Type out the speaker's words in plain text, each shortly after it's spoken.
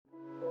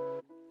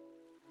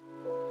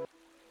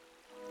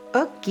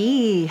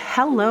Okay,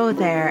 hello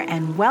there,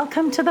 and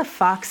welcome to the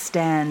Fox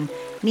Den.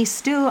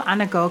 Nistu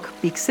anagok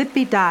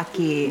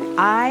biksipidaki.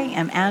 I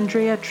am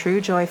Andrea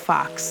Truejoy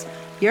Fox,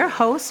 your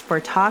host for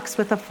Talks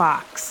with a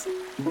Fox.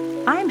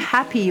 I'm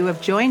happy you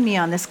have joined me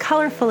on this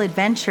colorful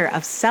adventure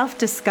of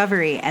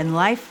self-discovery and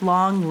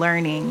lifelong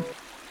learning.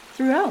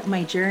 Throughout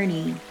my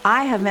journey,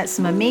 I have met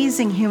some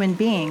amazing human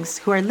beings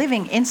who are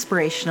living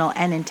inspirational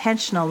and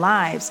intentional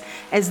lives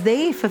as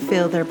they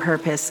fulfill their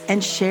purpose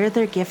and share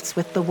their gifts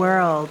with the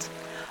world.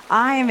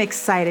 I am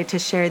excited to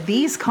share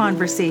these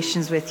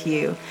conversations with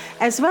you,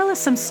 as well as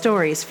some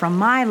stories from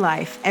my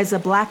life as a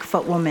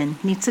Blackfoot woman,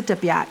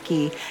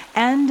 Nitsitabyaki,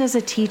 and as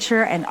a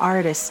teacher and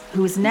artist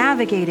who is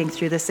navigating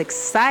through this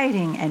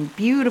exciting and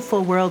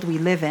beautiful world we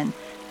live in,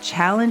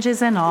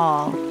 challenges and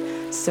all.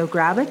 So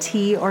grab a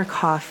tea or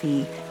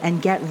coffee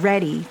and get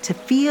ready to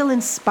feel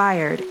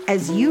inspired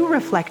as you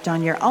reflect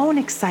on your own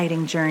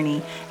exciting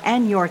journey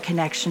and your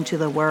connection to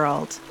the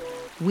world.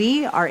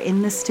 We are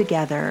in this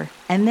together,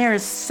 and there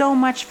is so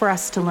much for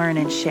us to learn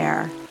and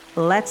share.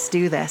 Let's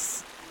do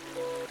this.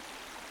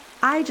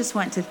 I just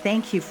want to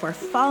thank you for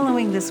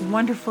following this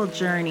wonderful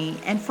journey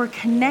and for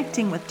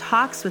connecting with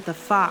Talks with a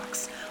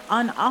Fox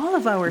on all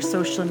of our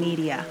social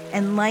media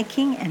and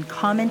liking and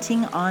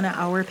commenting on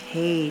our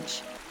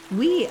page.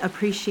 We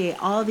appreciate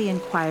all the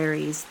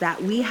inquiries that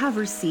we have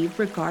received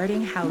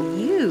regarding how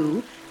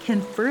you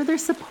can further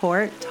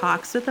support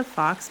Talks with a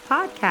Fox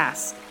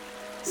podcast.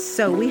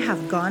 So we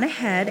have gone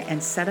ahead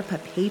and set up a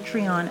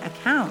Patreon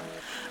account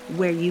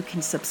where you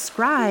can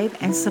subscribe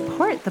and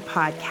support the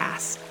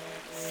podcast.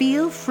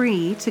 Feel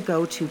free to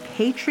go to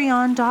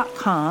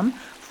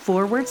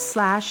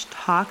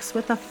patreon.com/Talks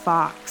with a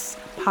Fox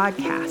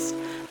podcast.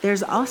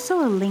 There's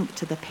also a link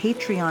to the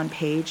Patreon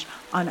page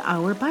on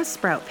our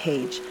Buzzsprout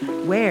page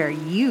where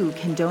you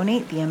can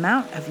donate the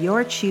amount of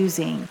your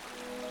choosing.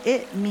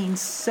 It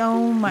means so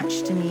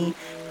much to me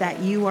that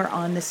you are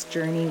on this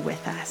journey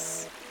with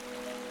us.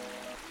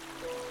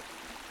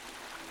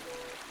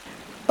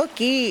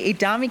 Okay,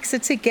 idamik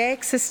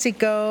sitigek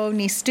sistigo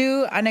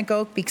nistu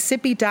anagok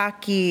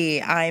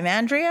biksipidaki. I'm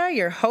Andrea,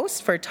 your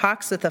host for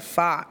Talks with a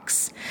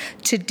Fox.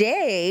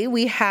 Today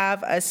we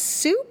have a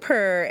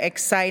super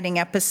exciting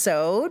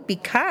episode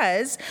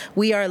because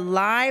we are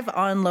live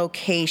on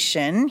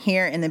location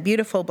here in the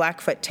beautiful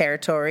Blackfoot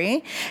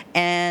territory,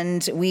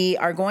 and we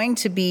are going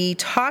to be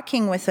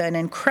talking with an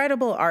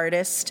incredible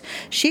artist.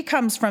 She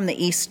comes from the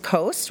East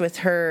Coast with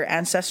her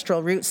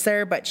ancestral roots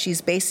there, but she's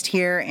based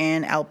here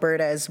in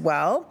Alberta as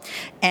well.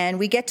 And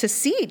we get to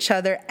see each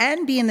other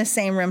and be in the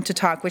same room to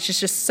talk, which is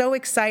just so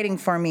exciting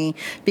for me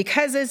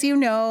because, as you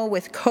know,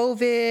 with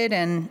COVID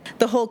and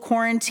the whole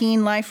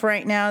quarantine life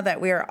right now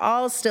that we are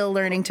all still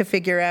learning to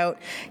figure out,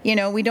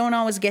 we don't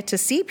always get to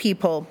see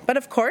people. But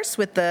of course,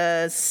 with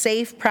the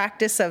safe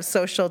practice of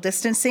social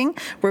distancing,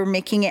 we're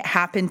making it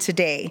happen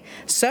today.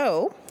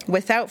 So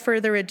without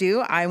further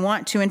ado, I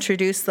want to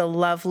introduce the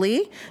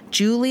lovely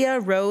Julia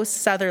Rose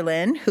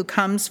Sutherland, who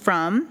comes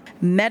from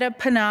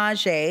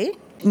Metapanage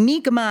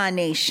Mi'kmaq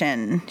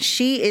Nation.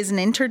 She is an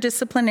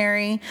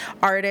interdisciplinary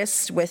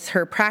artist with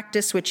her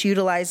practice, which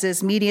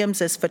utilizes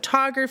mediums as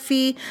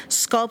photography,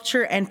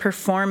 sculpture, and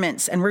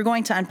performance. And we're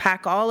going to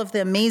unpack all of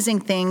the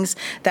amazing things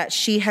that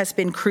she has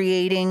been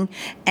creating,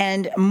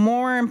 and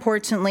more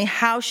importantly,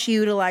 how she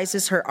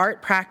utilizes her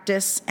art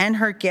practice and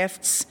her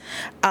gifts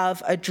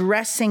of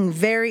addressing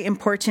very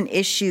important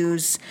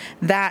issues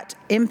that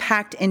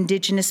impact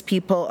Indigenous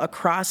people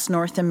across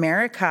North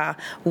America.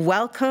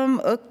 Welcome,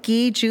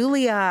 Uki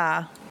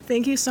Julia.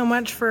 Thank you so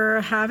much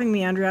for having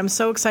me, Andrea. I'm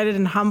so excited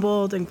and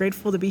humbled and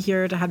grateful to be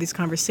here to have these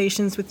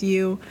conversations with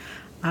you.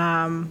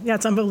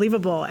 It's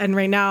unbelievable. And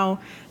right now,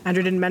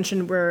 Andrea didn't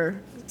mention we're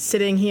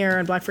sitting here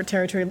in Blackfoot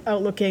territory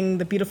overlooking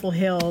the beautiful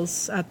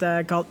hills at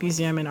the Galt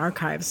Museum and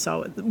Archives.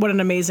 So what an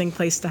amazing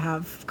place to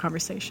have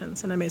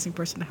conversations, an amazing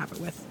person to have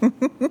it with.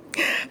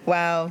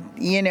 Wow.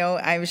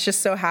 I was just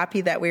so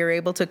happy that we were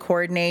able to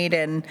coordinate,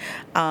 and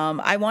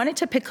I wanted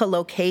to pick a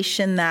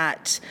location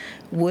that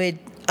would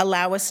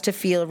allow us to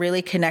feel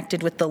really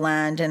connected with the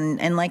land.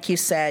 And like you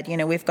said,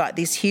 we've got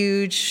these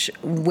huge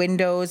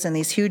windows and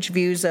these huge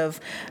views of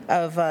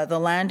the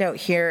land out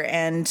here.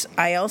 And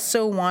I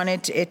also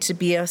wanted it to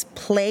be a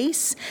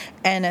place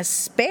and a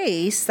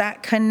space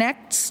that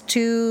connects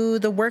to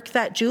the work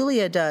that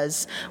Julia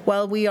does.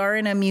 While we are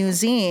in a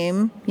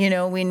museum,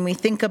 when we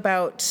think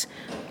about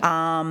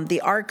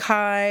the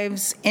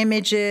archives,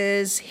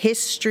 images,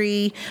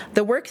 history,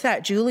 the work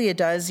that Julia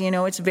does,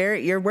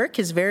 your work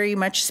is very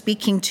much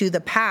speaking to the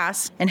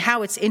past and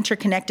how it's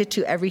interconnected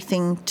to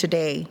everything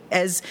today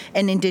as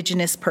an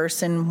Indigenous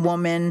person,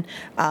 woman,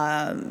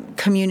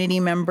 community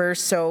member.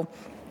 So,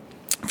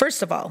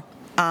 first of all,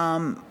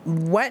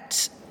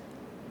 what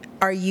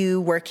are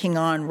you working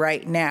on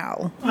right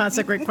now? Well, that's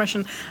a great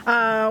question.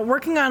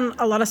 Working on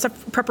a lot of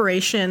stuff,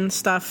 preparation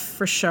stuff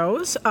for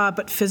shows,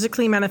 but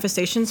physically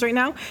manifestations right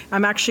now.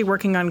 I'm actually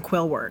working on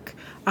quill work.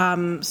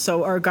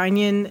 So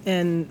Argonian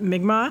and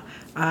Mi'kmaq,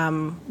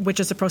 which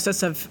is a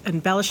process of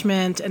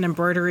embellishment and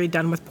embroidery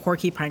done with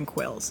porcupine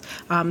quills.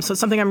 So it's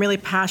something I'm really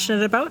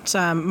passionate about.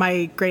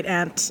 My great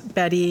aunt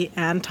Betty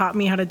Ann taught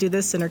me how to do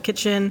this in her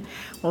kitchen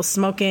while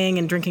smoking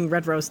and drinking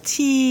red rose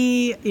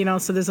tea.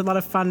 So there's a lot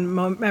of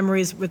fun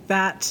memories with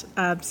that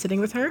sitting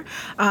with her.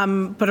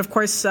 But of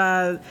course,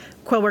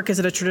 quill work is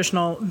a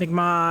traditional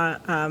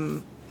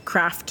Mi'kmaq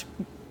craft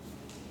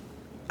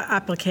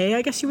applique,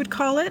 I guess you would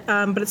call it.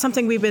 But it's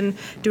something we've been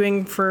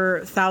doing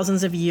for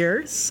thousands of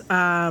years.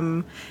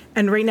 And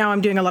right now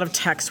I'm doing a lot of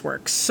text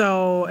work.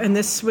 And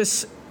this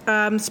was,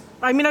 I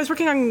was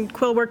working on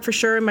quill work for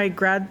sure in my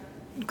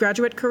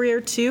graduate career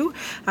too,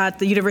 at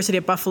the University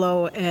of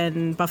Buffalo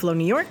in Buffalo,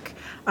 New York.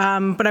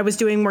 But I was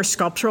doing more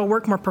sculptural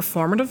work, more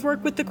performative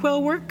work with the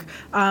quill work,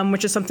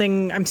 which is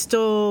something I'm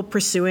still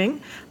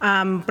pursuing.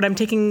 But I'm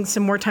taking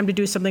some more time to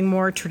do something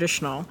more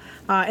traditional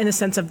in the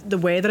sense of the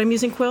way that I'm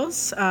using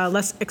quills,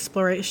 less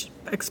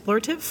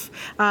explorative,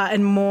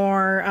 and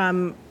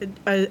more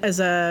as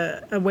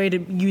a way to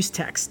use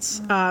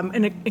texts.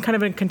 And it kind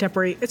of a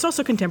contemporary, it's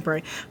also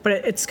contemporary, but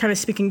it's kind of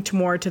speaking to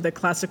more to the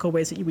classical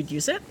ways that you would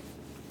use it.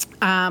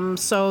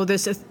 So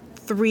there's a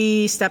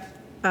three-step,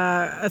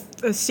 a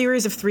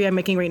series of 3 I'm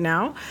making right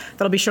now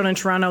that'll be shown in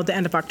Toronto at the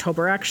end of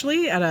October,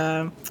 actually, at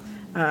a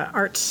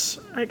art,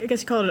 I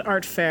guess you call it an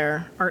art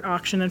fair, art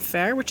auction and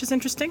fair, which is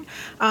interesting.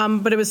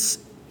 But it was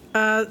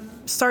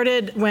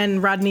started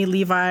when Rodney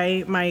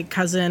Levi, my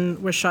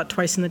cousin, was shot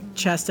twice in the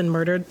chest and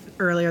murdered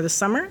earlier this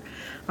summer.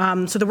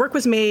 So the work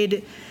was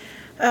made,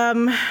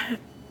 1,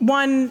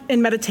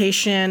 in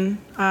meditation,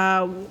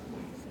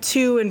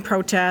 2, in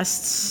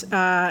protests,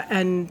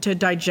 and to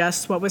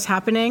digest what was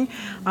happening,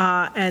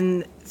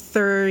 and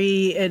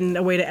 3, in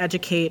a way to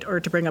educate or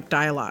to bring up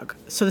dialogue.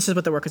 So this is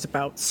what the work is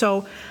about.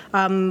 So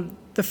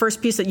the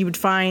first piece that you'd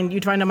find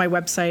on my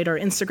website or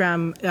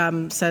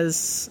Instagram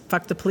says,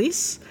 "Fuck the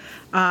police."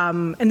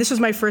 And this was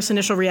my first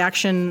initial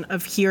reaction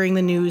of hearing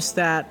the news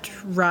that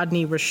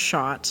Rodney was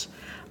shot.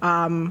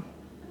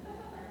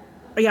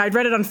 I'd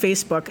read it on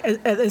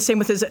Facebook. Same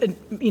with his,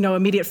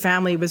 immediate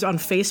family was on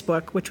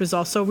Facebook, which was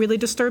also really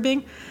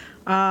disturbing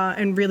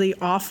and really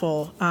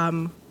awful.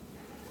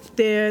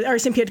 The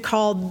RCMP had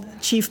called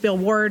Chief Bill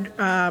Ward,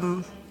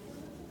 a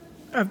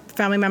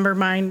family member of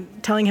mine,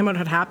 telling him what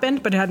had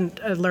happened, but hadn't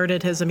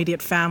alerted his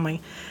immediate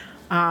family.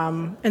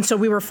 And so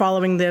we were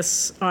following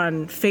this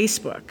on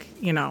Facebook,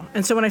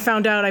 And so when I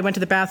found out, I went to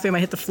the bathroom, I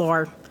hit the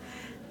floor,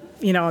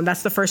 and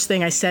that's the first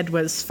thing I said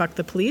was, "Fuck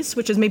the police,"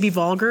 which is maybe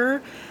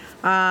vulgar.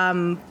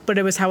 But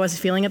it was how I was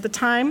feeling at the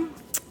time.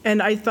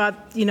 And I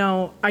thought,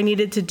 I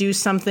needed to do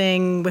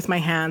something with my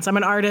hands. I'm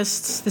an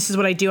artist. This is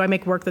what I do. I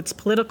make work that's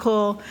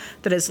political,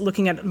 that is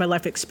looking at my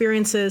life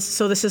experiences.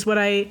 So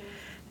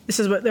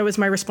that was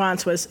my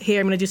response was, hey,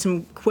 I'm going to do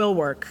some quill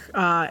work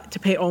to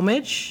pay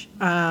homage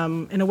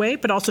in a way,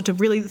 but also to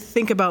really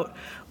think about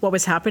what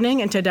was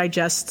happening and to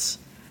digest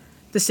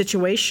the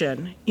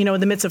situation, in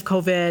the midst of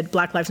COVID,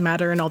 Black Lives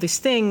Matter, and all these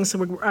things.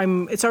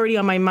 It's already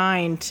on my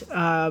mind.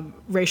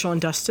 Racial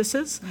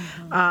injustices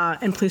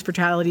and police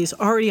brutality is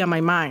already on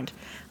my mind.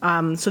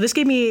 So this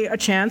gave me a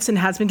chance, and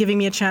has been giving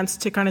me a chance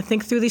to kind of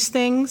think through these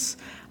things.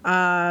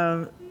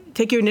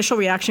 Take your initial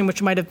reaction,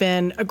 which might have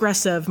been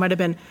aggressive, might have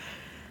been,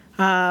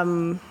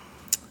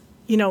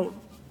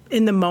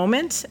 in the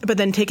moment, but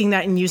then taking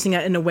that and using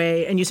it in a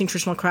way, and using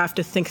traditional craft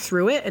to think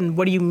through it. And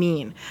what do you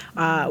mean?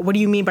 What do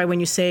you mean by when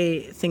you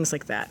say things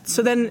like that?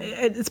 So then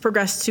it's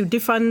progressed to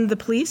defund the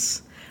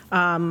police,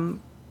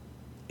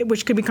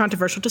 which could be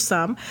controversial to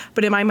some,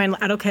 but in my mind,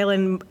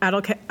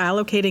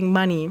 allocating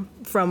money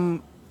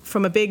from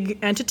a big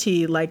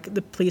entity like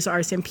the police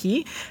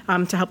RCMP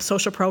to help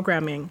social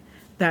programming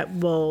that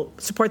will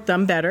support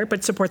them better,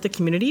 but support the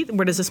community.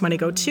 Where does this money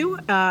go to?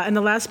 And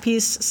the last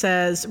piece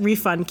says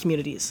refund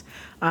communities.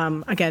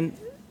 Again,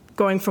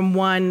 going from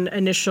one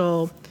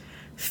initial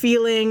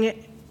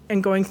feeling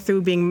and going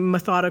through being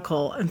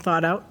methodical and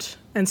thought out.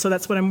 And so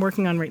that's what I'm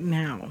working on right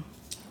now.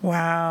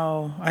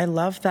 Wow, I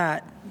love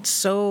that.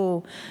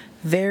 So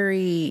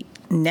very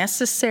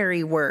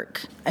necessary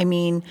work. I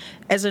mean,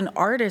 as an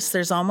artist,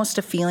 there's almost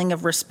a feeling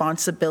of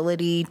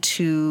responsibility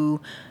to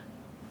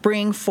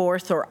bring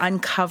forth or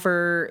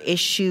uncover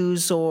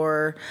issues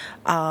or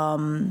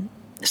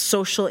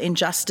social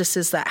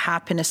injustices that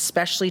happen,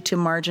 especially to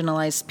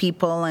marginalized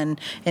people,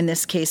 and in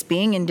this case,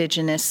 being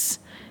Indigenous.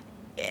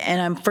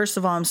 And first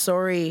of all, I'm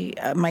sorry.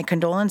 My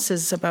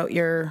condolences about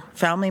your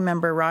family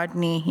member,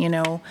 Rodney.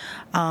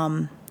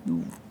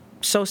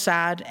 So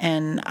sad.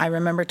 And I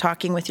remember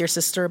talking with your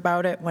sister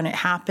about it when it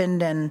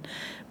happened, and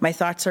my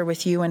thoughts are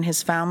with you and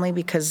his family,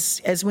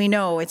 because as we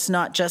know, it's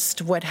not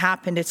just what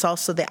happened, it's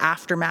also the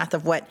aftermath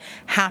of what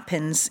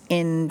happens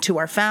to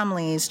our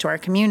families, to our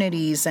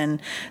communities,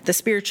 and the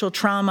spiritual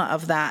trauma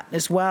of that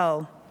as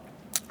well.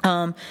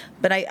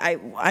 But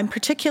I'm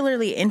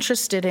particularly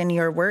interested in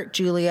your work,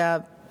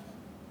 Julia,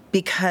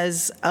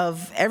 because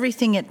of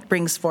everything it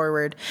brings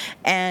forward.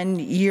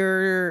 And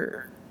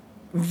you're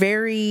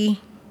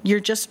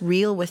just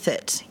real with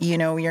it.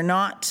 You're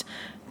not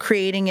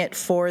creating it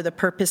for the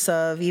purpose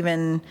of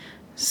even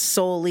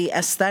solely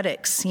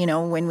aesthetics.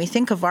 When we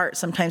think of art,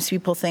 sometimes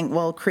people think,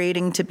 well,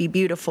 creating to be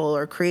beautiful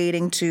or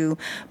creating to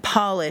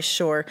polish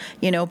or,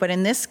 but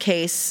in this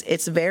case,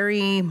 it's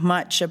very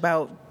much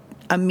about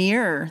a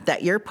mirror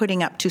that you're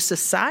putting up to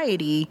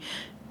society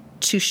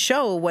to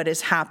show what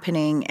is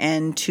happening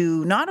and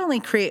to not only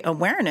create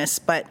awareness,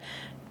 but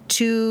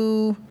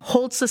to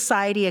hold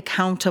society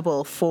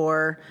accountable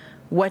for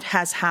what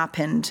has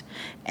happened.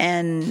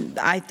 And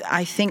I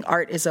think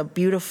art is a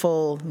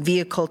beautiful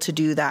vehicle to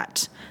do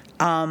that.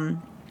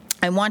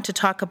 I want to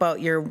talk about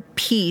your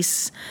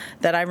piece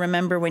that I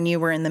remember when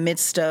you were in the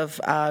midst of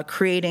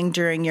creating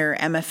during your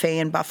MFA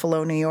in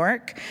Buffalo, New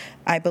York.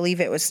 I believe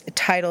it was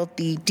titled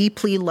The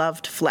Deeply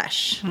Loved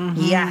Flesh.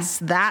 Mm-hmm. Yes,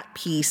 that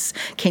piece.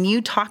 Can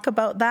you talk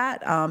about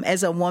that?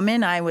 As a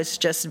woman, I was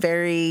just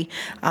very,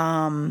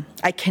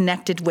 I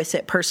connected with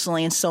it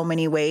personally in so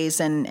many ways,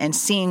 and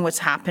seeing what's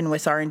happened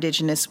with our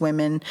Indigenous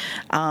women,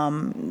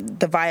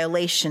 the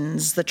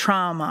violations, the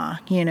trauma,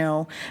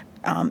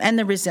 and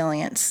the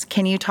resilience.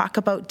 Can you talk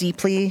about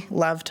Deeply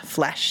Loved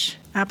Flesh?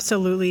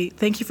 Absolutely.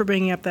 Thank you for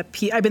bringing up that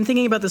piece. I've been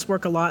thinking about this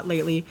work a lot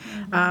lately.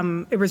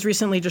 Mm-hmm. It was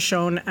recently just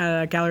shown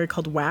at a gallery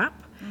called WAP,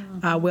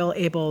 mm-hmm. Will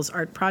Abel's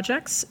Art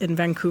Projects in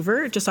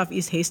Vancouver, just off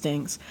East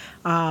Hastings.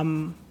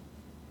 And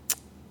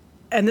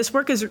this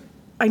work is,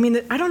 I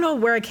don't know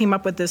where I came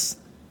up with this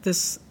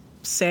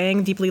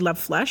saying, deeply loved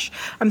flesh.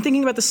 I'm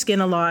thinking about the skin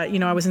a lot.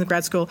 I was in the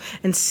grad school,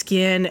 and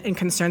skin and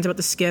concerns about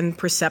the skin,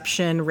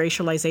 perception,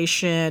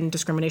 racialization,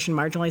 discrimination,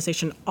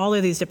 marginalization, all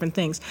of these different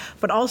things.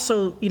 But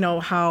also,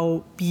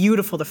 how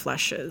beautiful the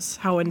flesh is,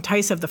 how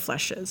enticing the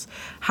flesh is,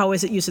 how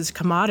is it used as a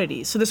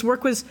commodity. So this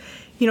work was,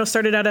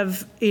 started out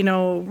of,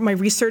 my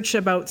research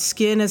about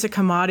skin as a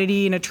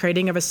commodity and a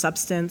trading of a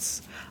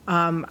substance,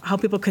 how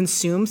people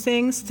consume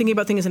things, thinking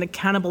about things in a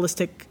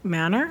cannibalistic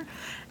manner.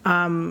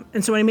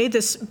 And so when I made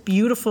this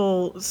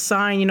beautiful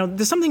sign,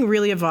 there's something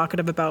really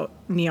evocative about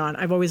neon.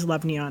 I've always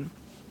loved neon.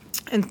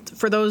 And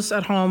for those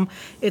at home,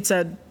 it's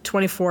a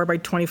 24 by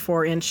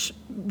 24 inch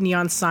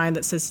neon sign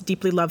that says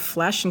 "Deeply Loved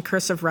Flesh" in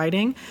cursive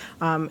writing,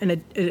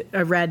 and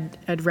a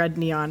red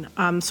neon.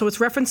 So it's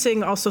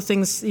referencing also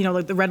things,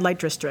 like the red light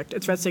district.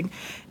 It's referencing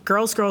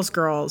girls, girls,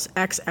 girls,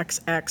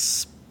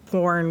 XXX,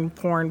 porn.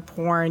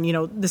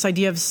 This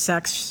idea of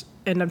sex.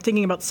 And I'm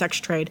thinking about sex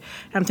trade.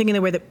 And I'm thinking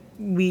the way that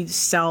we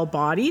sell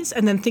bodies,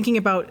 and then thinking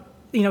about,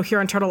 here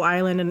on Turtle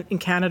Island and in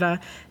Canada,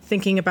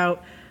 thinking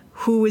about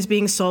who is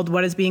being sold,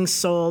 what is being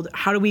sold,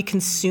 how do we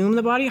consume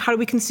the body, how do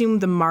we consume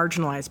the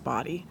marginalized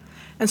body.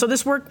 And so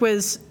this work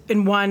was,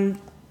 in one,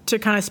 to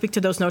kind of speak to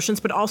those notions,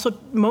 but also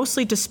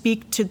mostly to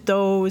speak to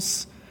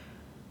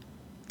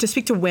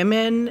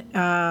women,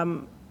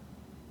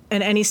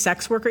 and any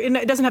sex worker, and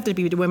it doesn't have to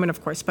be to women,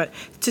 of course, but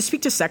to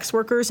speak to sex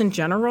workers in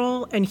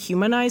general and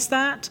humanize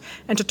that,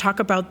 and to talk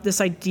about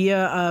this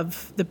idea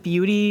of the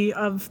beauty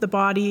of the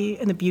body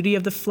and the beauty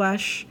of the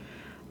flesh,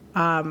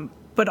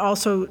 but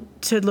also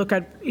to look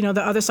at,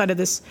 the other side of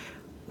this,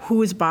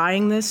 who is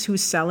buying this,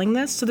 who's selling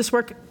this. So this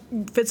work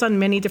fits on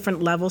many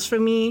different levels for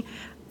me.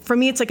 For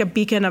me, it's like a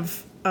beacon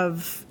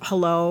of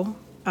hello,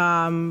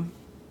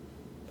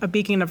 a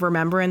beacon of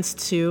remembrance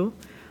too.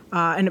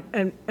 And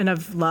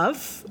of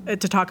love,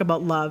 to talk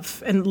about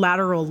love and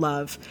lateral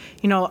love.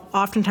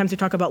 Oftentimes we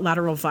talk about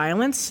lateral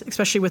violence,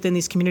 especially within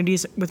these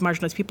communities with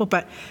marginalized people,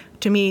 but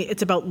to me,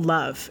 it's about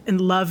love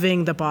and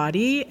loving the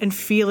body and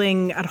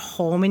feeling at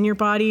home in your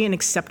body and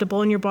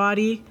acceptable in your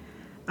body,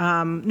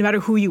 no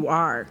matter who you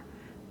are.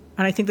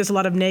 And I think there's a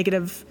lot of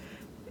negative,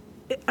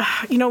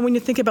 when you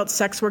think about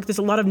sex work, there's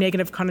a lot of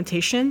negative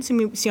connotations. And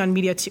we see on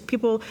media too,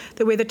 people,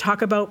 the way they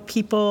talk about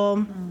people,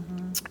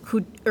 mm-hmm.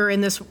 who are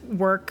in this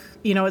work,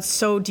 it's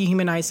so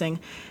dehumanizing.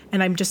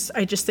 And I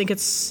just think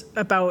it's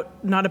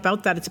not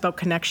about that. It's about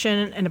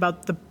connection and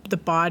about the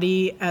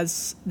body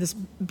as this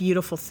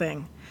beautiful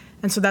thing.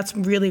 And so that's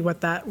really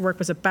what that work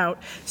was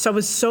about. So I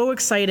was so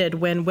excited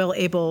when Will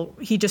Abel,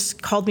 he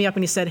just called me up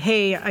and he said,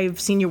 "Hey, I've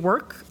seen your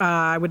work.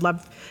 I would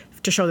love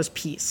to show this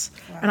piece."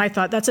 Wow. And I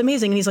thought, that's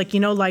amazing. And he's like,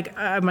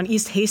 I'm on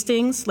East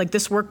Hastings,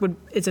 this work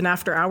it's an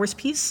after hours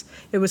piece.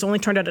 It was only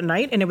turned out at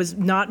night, and it was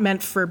not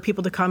meant for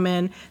people to come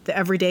in, the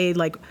everyday,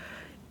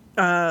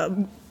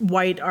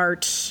 white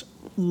art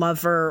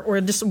lover or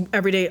just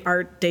everyday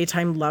art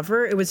daytime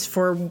lover. It was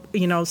for,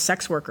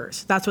 sex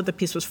workers. That's what the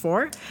piece was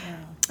for. Yeah.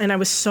 And I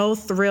was so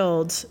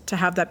thrilled to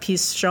have that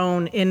piece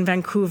shown in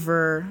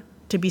Vancouver,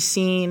 to be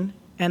seen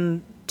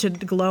and to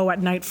glow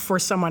at night for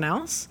someone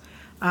else.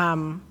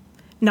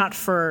 Not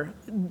for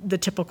the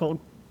typical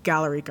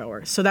gallery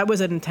goer. So that was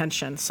an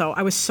intention. So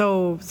I was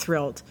so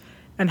thrilled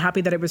and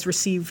happy that it was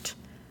received,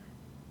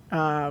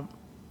 by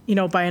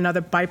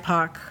another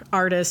BIPOC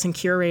artist and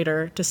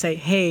curator to say,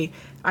 "Hey,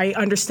 I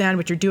understand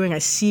what you're doing. I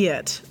see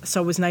it."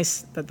 So it was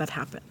nice that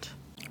happened.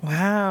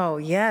 Wow.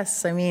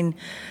 Yes.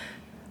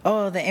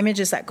 the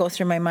images that go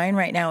through my mind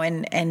right now,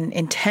 and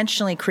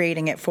intentionally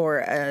creating it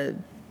for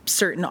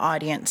certain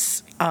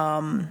audience.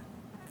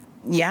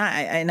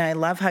 And I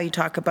love how you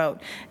talk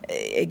about,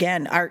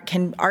 again, art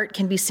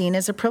can be seen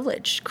as a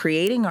privilege,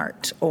 creating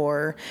art,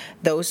 or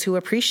those who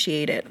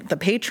appreciate it, the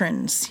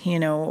patrons,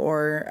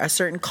 or a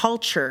certain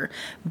culture.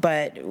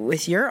 But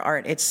with your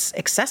art, it's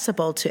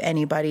accessible to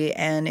anybody,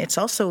 and it's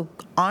also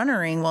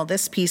honoring. Well,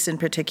 this piece in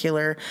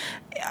particular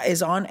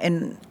is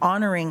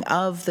honoring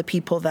of the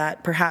people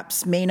that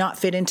perhaps may not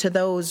fit into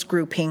those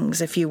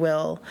groupings, if you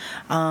will.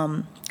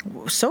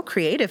 So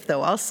creative,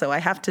 though. Also, I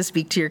have to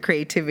speak to your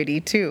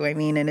creativity too. I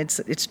mean, and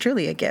it's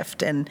truly a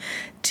gift, and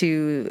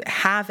to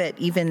have it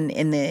even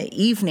in the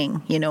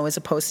evening, as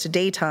opposed to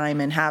daytime,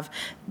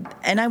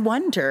 and I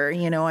wonder,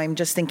 I'm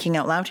just thinking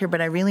out loud here, but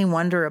I really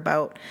wonder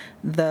about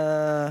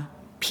the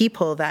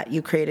people that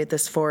you created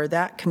this for,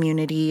 that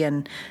community,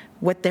 and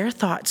what their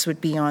thoughts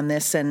would be on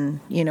this, and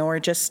or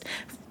just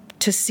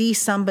to see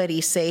somebody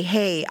say,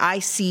 hey, I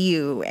see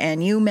you,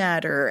 and you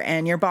matter,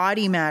 and your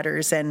body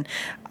matters, and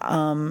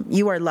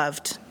you are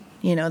loved.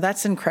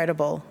 That's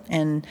incredible.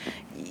 And,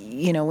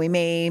 we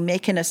may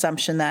make an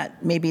assumption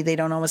that maybe they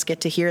don't always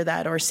get to hear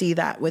that or see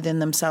that within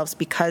themselves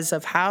because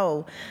of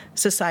how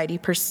society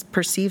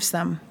perceives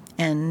them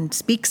and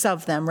speaks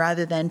of them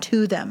rather than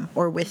to them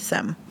or with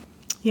them.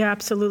 Yeah,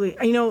 absolutely.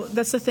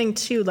 That's the thing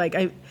too,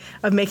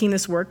 of making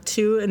this work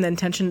too, and the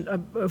intention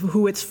of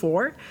who it's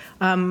for.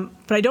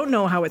 But I don't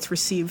know how it's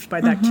received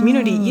by that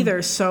community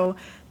either. So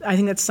I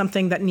think that's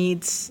something that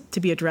needs to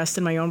be addressed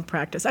in my own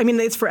practice. I mean,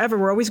 it's forever.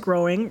 We're always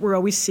growing. We're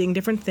always seeing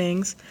different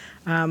things,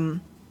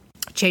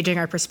 changing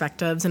our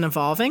perspectives and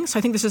evolving. So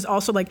I think this is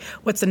also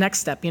what's the next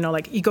step? You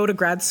go to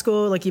grad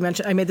school, like you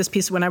mentioned. I made this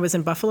piece when I was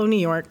in Buffalo, New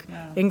York,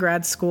 in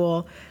grad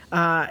school.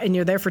 And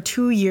you're there for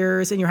 2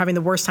 years, and you're having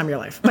the worst time of your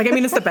life.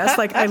 It's the best.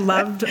 I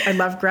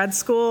loved grad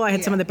school. I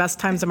had some of the best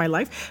times of my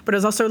life. But it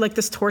was also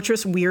this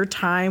torturous, weird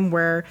time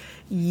where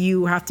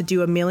you have to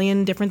do a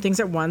million different things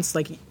at once.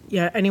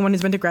 Anyone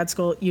who's been to grad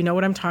school, you know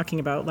what I'm talking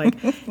about.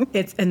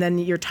 And then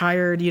you're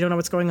tired. You don't know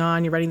what's going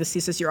on. You're writing the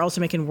thesis. You're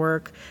also making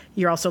work.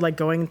 You're also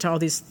going to all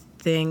these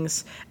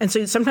things. And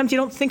so sometimes you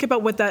don't think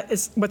about what's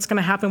going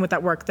to happen with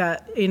that work.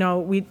 That,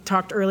 we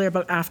talked earlier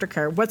about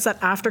aftercare. What's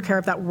that aftercare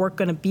of that work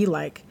going to be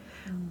like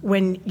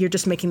when you're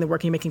just making the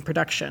work and you're making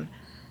production?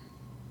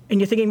 And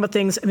you're thinking about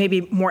things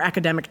maybe more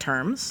academic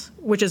terms,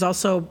 which is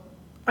also,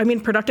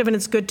 productive, and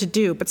it's good to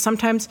do. But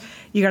sometimes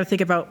you got to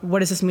think about, what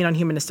does this mean on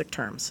humanistic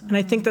terms? And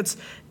I think that's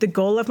the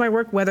goal of my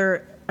work,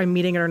 whether I'm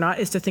meeting it or not,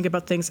 is to think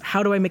about things.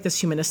 How do I make this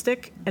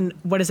humanistic? And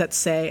what does that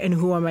say? And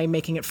who am I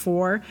making it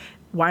for?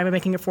 Why am I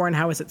making it for? And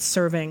how is it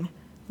serving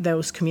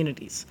those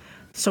communities?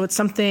 So it's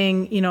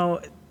something,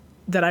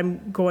 that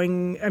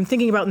I'm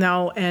thinking about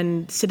now,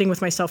 and sitting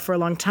with myself for a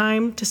long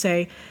time to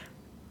say,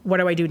 what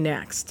do I do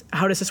next?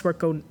 How does this work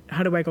go?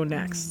 How do I go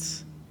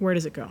next? Where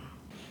does it go?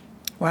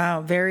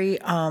 Wow, very,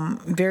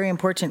 very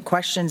important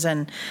questions.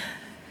 And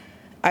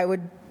I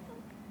would,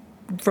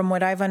 from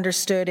what I've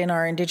understood in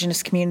our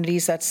Indigenous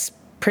communities, that's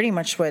pretty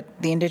much what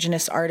the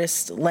Indigenous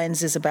artist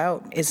lens is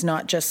about, is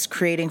not just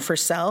creating for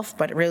self,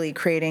 but really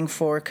creating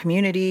for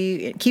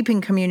community, keeping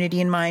community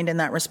in mind, and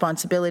that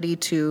responsibility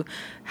to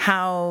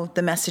how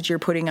the message you're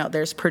putting out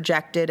there is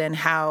projected, and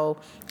how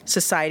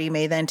society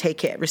may then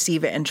take it,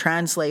 receive it, and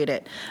translate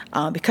it.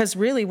 Because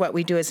really what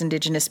we do as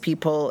Indigenous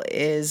people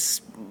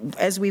is,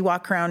 as we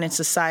walk around in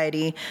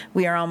society,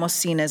 we are almost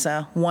seen as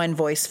a one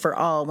voice for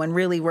all, when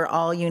really we're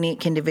all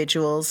unique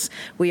individuals.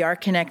 We are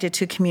connected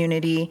to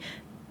community,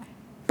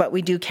 but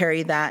we do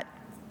carry that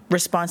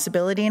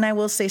responsibility, and I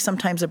will say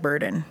sometimes a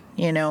burden,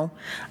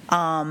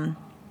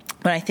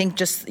 But I think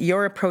just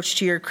your approach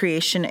to your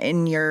creation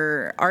in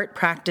your art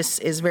practice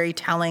is very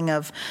telling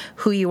of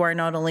who you are,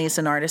 not only as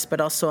an artist, but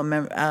also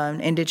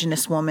an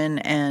Indigenous woman,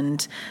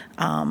 and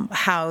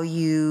how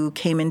you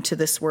came into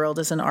this world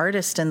as an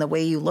artist and the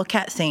way you look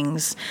at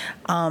things.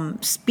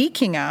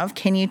 Speaking of,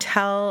 can you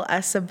tell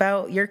us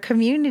about your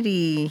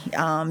community,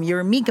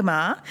 your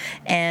Mi'kmaq?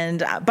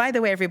 And by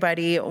the way,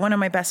 everybody, one of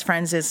my best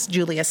friends is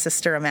Julia's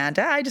sister,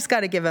 Amanda. I just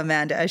got to give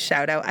Amanda a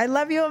shout out. I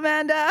love you,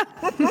 Amanda.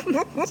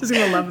 She's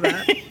going to love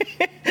that.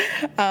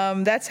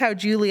 That's how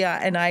Julia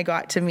and I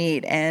got to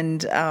meet,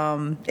 and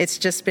it's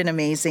just been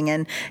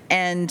amazing.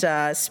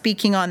 And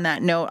speaking on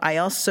that note, I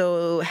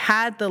also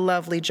had the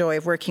lovely joy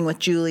of working with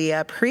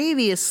Julia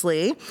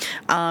previously,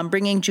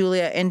 bringing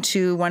Julia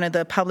into one of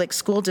the public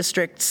school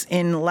districts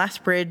in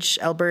Lethbridge,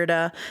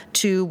 Alberta,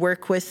 to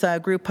work with a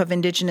group of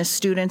Indigenous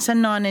students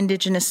and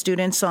non-Indigenous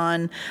students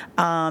on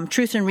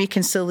truth and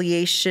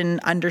reconciliation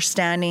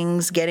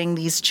understandings, getting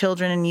these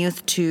children and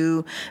youth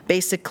to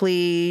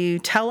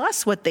basically tell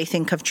us what they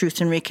think of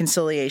truth and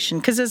reconciliation.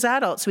 Because as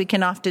adults, we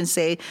can often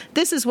say,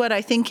 this is what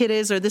I think it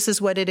is, or this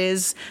is what it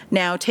is.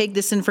 Now take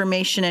this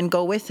information and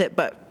go with it.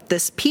 But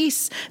this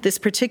piece, this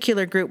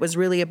particular group was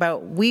really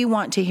about, we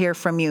want to hear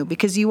from you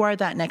because you are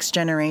that next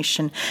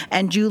generation.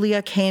 And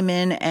Julia came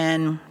in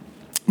and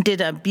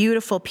did a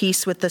beautiful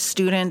piece with the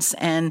students,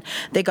 and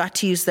they got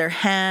to use their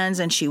hands,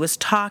 and she was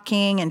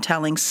talking and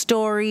telling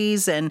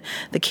stories, and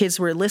the kids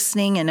were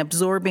listening and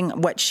absorbing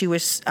what she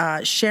was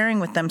sharing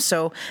with them.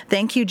 So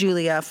thank you,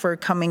 Julia, for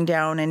coming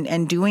down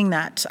and doing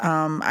that.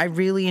 I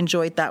really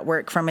enjoyed that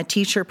work from a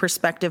teacher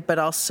perspective, but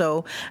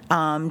also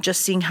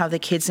just seeing how the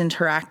kids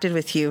interacted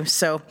with you.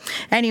 So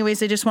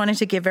anyways, I just wanted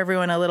to give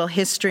everyone a little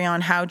history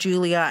on how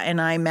Julia and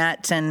I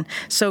met, and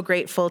so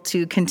grateful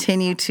to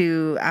continue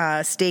to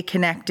stay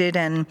connected.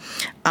 And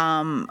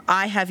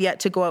I have yet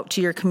to go out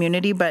to your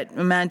community, but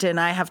Amanda and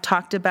I have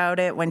talked about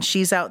it. When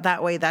she's out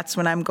that way, that's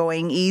when I'm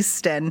going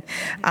east, and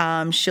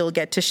she'll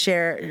get to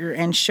share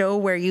and show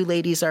where you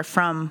ladies are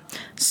from.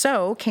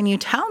 So can you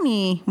tell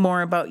me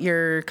more about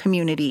your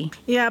community?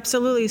 Yeah,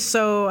 absolutely.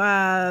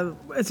 So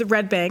it's at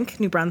Red Bank,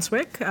 New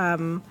Brunswick.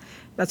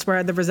 That's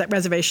where the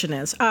reservation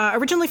is.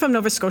 Originally from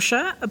Nova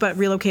Scotia, but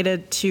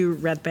relocated to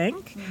Red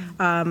Bank,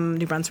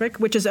 New Brunswick,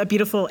 which is a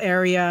beautiful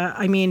area.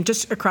 I mean,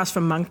 just across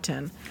from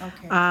Moncton.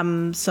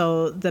 Okay.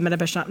 So the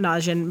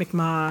Metabeshnajin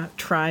Mi'kmaq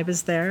tribe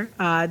is there.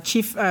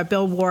 Chief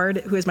Bill Ward,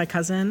 who is my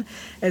cousin,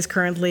 is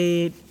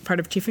currently part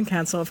of Chief and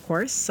Council, of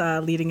course,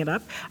 leading it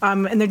up.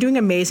 And they're doing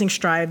amazing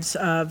strides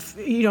of,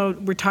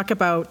 we talk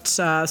about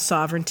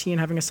sovereignty and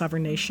having a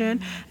sovereign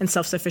nation and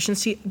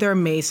self-sufficiency. They're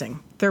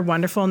amazing. They're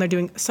wonderful, and they're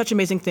doing such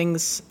amazing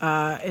things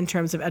in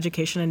terms of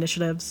education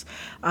initiatives.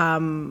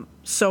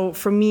 So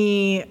for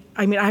me,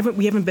 I mean,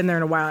 we haven't been there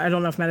in a while. I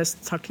don't know if Matt has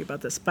talked to you about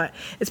this, but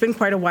it's been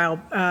quite a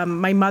while.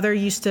 My mother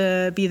used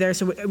to be there,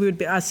 so we would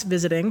be us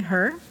visiting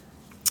her,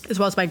 as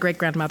well as my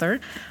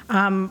great-grandmother.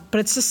 But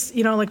it's just,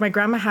 like my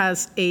grandma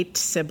has 8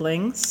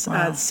 siblings,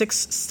 wow.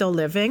 6 still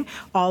living,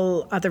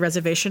 all at the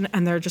reservation,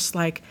 and they're just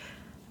like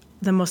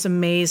the most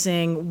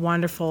amazing,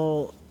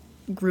 wonderful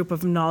group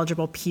of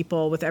knowledgeable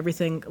people with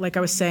everything. Like I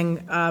was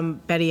saying,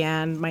 Betty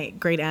Ann, my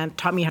great-aunt,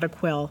 taught me how to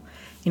quill.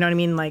 You know what I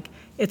mean? Like,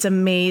 it's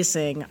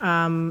amazing.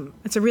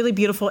 It's a really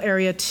beautiful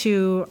area,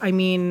 too. I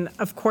mean,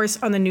 of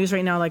course, on the news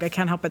right now, like, I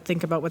can't help but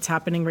think about what's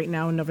happening right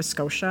now in Nova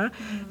Scotia,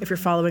 if you're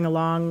following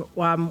along,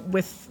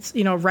 with,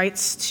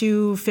 rights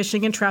to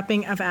fishing and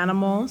trapping of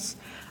animals.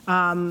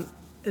 In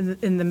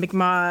the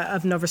Mi'kmaq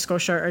of Nova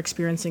Scotia are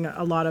experiencing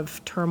a lot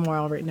of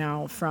turmoil right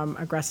now from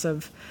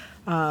aggressive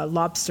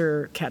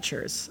lobster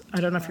catchers.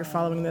 I don't know if you're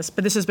following this,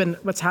 but this has been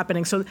what's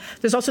happening. So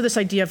there's also this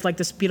idea of like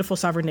this beautiful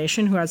sovereign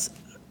nation who has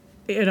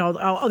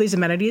all these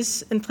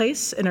amenities in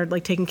place and are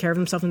like taking care of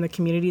themselves in the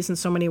communities in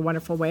so many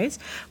wonderful ways.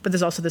 But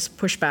there's also this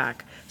pushback.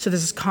 So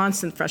there's this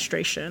constant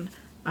frustration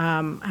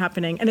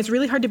happening. And it's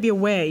really hard to be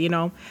away,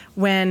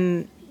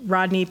 when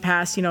Rodney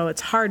passed,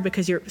 it's hard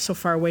because you're so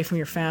far away from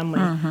your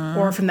family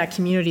or from that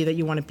community that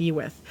you want to be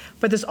with.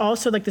 But there's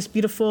also like this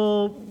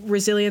beautiful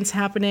resilience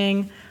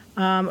happening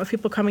of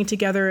people coming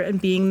together and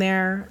being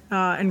there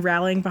and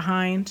rallying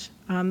behind.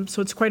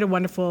 So it's quite a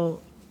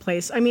wonderful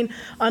place. I mean,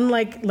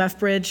 unlike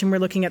Lethbridge, and we're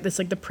looking at this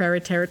like the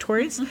prairie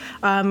territories,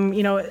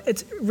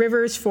 it's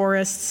rivers,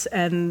 forests,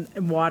 and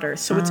water.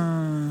 So it's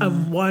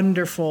a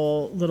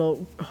wonderful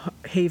little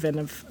haven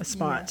of a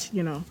spot,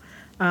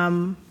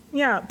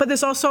 but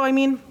there's also,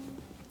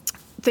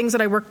 things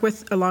that I work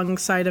with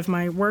alongside of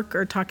my work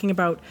are talking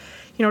about,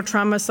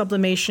 trauma,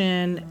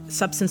 sublimation,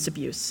 substance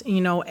abuse,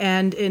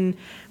 and in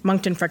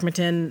Moncton,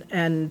 Fredericton,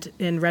 and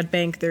in Red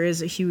Bank, there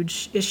is a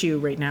huge issue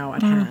right now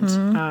at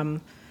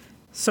hand.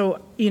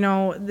 So,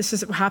 this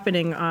is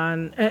happening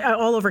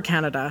all over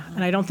Canada,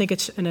 and I don't think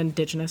it's an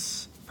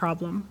Indigenous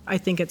problem. I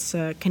think it's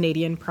a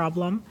Canadian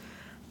problem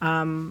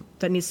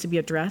that needs to be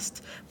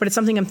addressed. But it's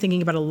something I'm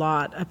thinking about a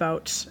lot,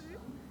 about,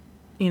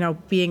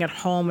 being at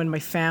home and my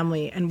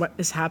family and what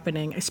is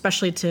happening,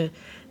 especially to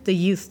the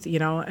youth,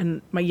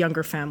 and my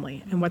younger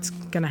family and what's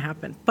going to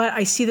happen. But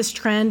I see this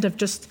trend of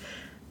just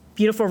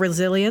beautiful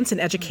resilience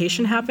and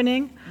education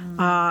happening,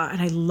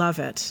 and I love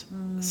it.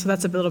 So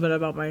that's a little bit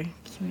about my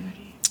community.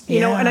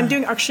 And I'm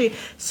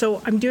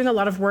doing a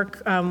lot of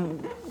work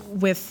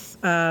with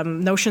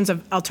notions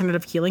of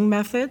alternative healing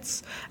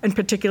methods, in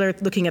particular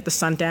looking at the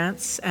sun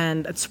dance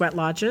and at sweat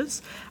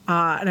lodges.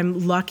 And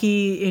I'm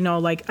lucky,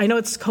 I know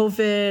it's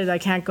COVID, I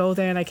can't go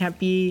there and I can't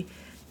be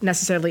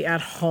necessarily at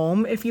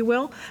home, if you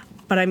will,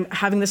 but I'm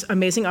having this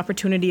amazing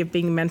opportunity of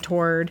being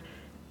mentored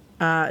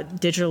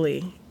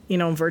digitally,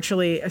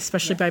 virtually,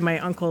 especially by my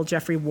uncle,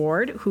 Jeffrey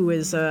Ward, who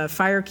is a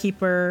fire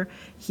keeper,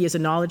 he is a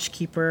knowledge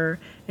keeper,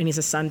 and he's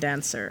a sun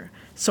dancer.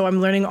 So I'm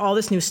learning all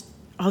these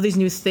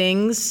new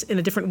things in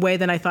a different way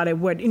than I thought I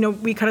would.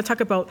 We kind of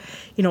talk about,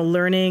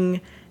 learning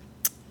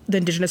the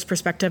Indigenous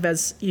perspective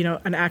as,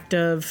 an act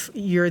of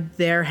you're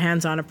there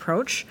hands-on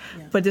approach.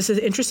 Yeah. But this is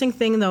an interesting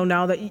thing, though,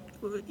 now that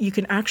you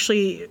can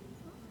actually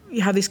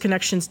have these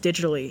connections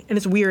digitally. And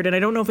it's weird. And I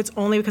don't know if it's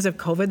only because of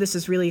COVID. This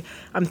is really,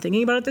 I'm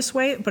thinking about it this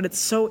way, but it's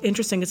so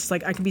interesting. It's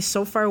like I can be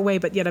so far away,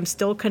 but yet I'm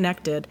still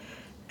connected.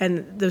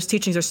 And those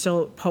teachings are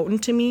still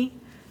potent to me.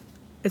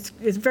 It's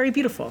very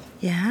beautiful.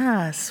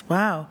 Yes.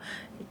 Wow.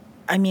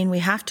 We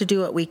have to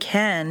do what we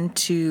can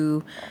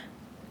to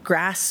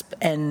grasp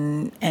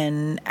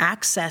and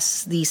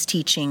access these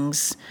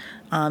teachings,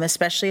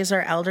 especially as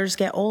our elders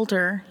get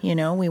older.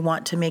 We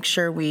want to make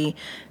sure we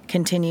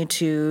continue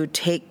to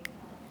take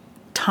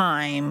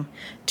time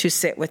to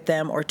sit with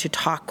them or to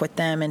talk with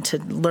them and to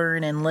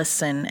learn and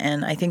listen.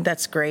 And I think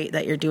that's great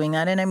that you're doing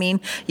that. And I mean,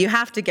 you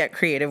have to get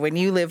creative when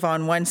you live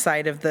on one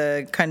side of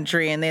the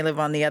country and they live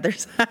on the other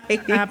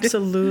side.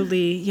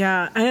 Absolutely.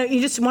 Yeah. And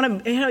you just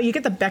want to, you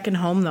get the beckon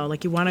home though.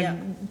 Like you want to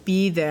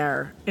be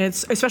there.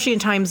 It's especially in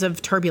times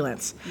of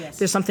turbulence. Yes.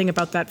 There's something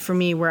about that for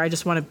me where I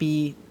just want to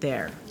be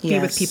there, be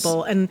with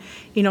people and,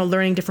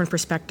 learning different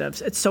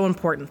perspectives. It's so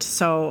important.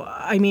 So,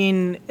 I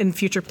mean, in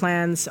future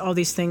plans, all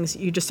these things,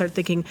 you just start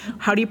thinking,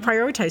 how do you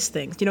prioritize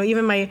things?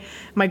 Even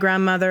my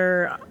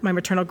grandmother, my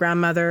maternal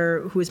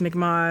grandmother, who is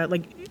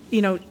Mi'kmaq,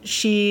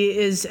 she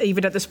is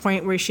even at this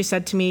point where she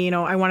said to me,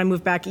 I want to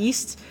move back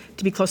east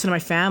to be closer to my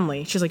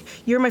family. She's like,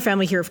 you're my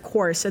family here, of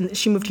course. And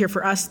she moved here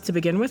for us to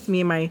begin with,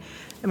 me and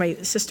my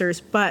sisters.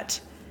 But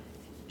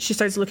she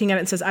starts looking at it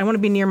and says, I want to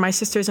be near my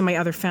sisters and my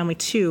other family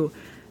too.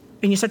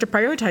 And you start to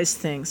prioritize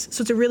things.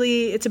 So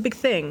it's a big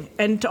thing.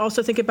 And to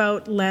also think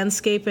about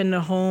landscape and a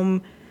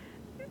home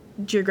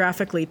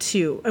geographically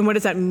too. And what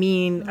does that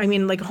mean? I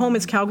mean, like home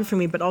is Calgary for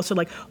me, but also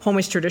like home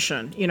is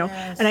tradition,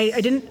 Yes. And I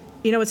didn't,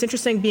 it's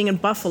interesting being in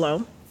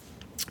Buffalo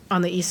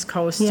on the East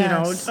Coast,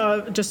 yes.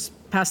 Just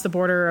past the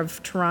border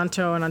of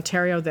Toronto and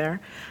Ontario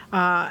there,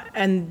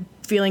 and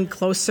feeling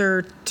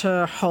closer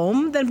to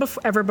home than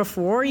ever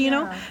before,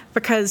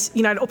 because,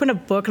 I'd open a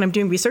book and I'm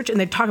doing research and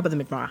they'd talk about the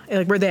Mi'kmaq.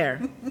 Like, we're there.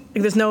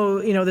 Like, there's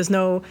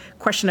no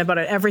question about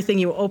it. Everything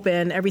you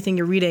open, everything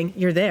you're reading,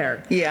 you're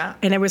there. Yeah.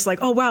 And I was like,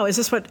 oh, wow, is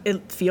this what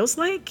it feels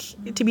like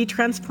to be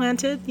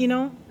transplanted,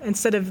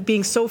 instead of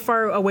being so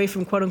far away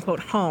from quote unquote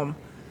home.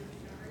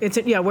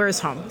 Where is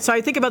home? So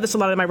I think about this a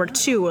lot in my work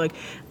too, like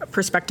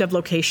perspective,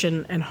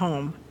 location, and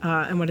home.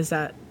 And what does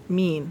that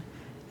mean?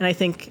 And I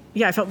think,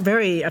 I felt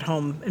very at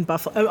home in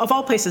Buffalo, of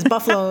all places,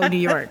 Buffalo, New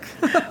York.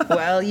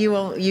 Well,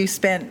 you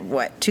spent,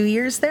 2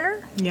 years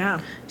there?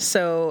 Yeah.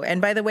 So,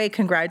 and by the way,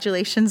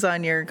 congratulations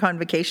on your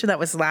convocation. That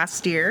was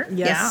last year.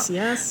 Yes,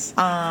 yes.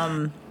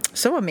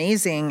 So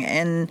amazing.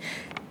 And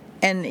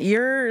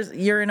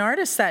you're an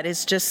artist that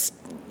is just,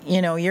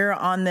 you're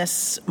on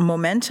this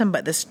momentum,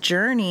 but this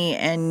journey,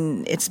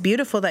 and it's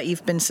beautiful that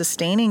you've been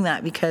sustaining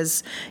that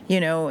because,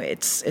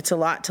 it's a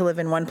lot to live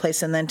in one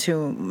place and then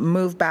to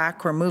move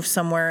back or move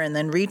somewhere and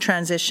then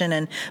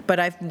retransition.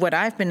 But what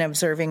I've been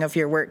observing of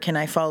your work, and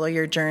I follow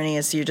your journey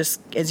as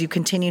you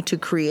continue to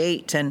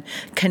create and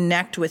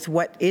connect with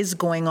what is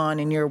going on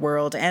in your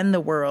world and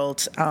the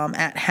world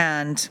at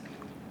hand.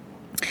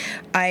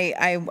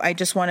 I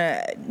just want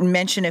to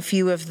mention a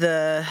few of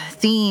the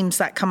themes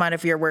that come out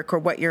of your work or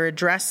what you're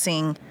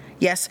addressing.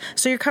 Yes,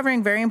 so you're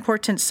covering very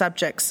important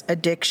subjects: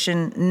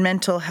 addiction,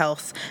 mental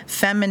health,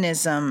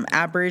 feminism,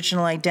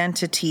 Aboriginal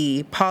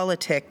identity,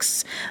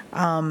 politics.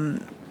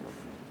 What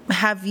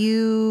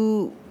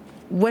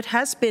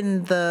has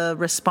been the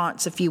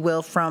response, if you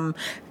will, from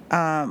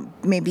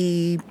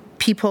maybe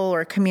people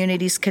or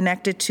communities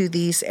connected to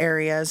these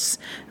areas,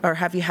 or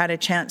have you had a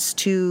chance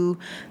to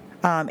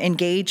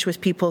engage with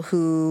people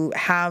who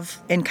have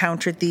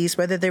encountered these,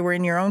 whether they were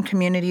in your own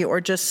community or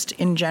just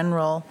in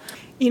general?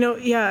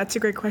 It's a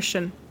great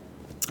question.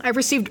 I've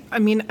received,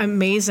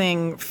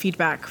 amazing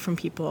feedback from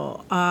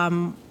people,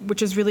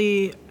 which is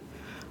really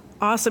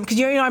awesome. Because,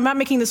 I'm not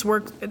making this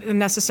work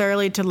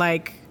necessarily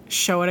to,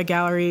 show at a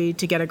gallery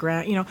to get a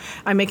grant.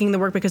 I'm making the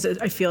work because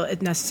I feel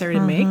it's necessary to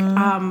make.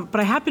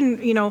 But I have been,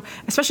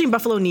 especially in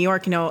Buffalo, New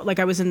York,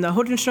 I was in the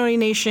Haudenosaunee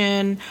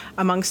Nation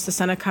amongst the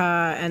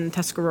Seneca and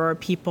Tuscarora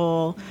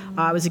people.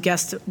 I was a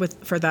guest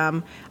for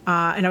them.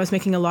 And I was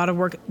making a lot of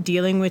work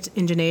dealing with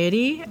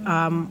indigeneity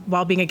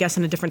while being a guest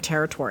in a different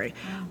territory.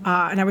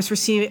 And I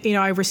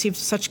received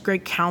such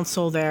great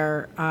counsel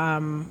there.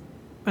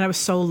 And I was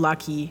so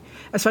lucky,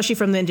 especially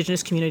from the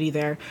Indigenous community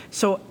there.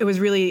 So it was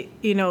really,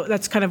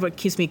 that's kind of what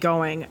keeps me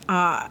going.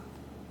 And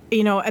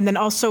then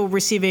also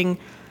receiving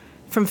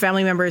from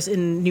family members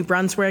in New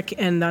Brunswick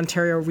and the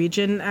Ontario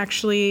region,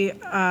 actually.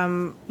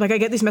 I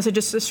get these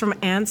messages just from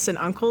aunts and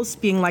uncles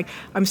being like,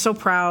 I'm so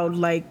proud,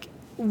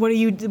 what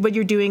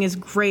you're doing is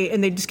great,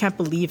 and they just can't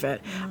believe it.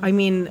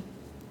 And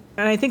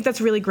I think that's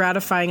really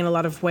gratifying in a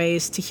lot of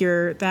ways to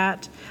hear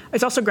that.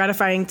 It's also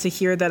gratifying to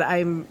hear that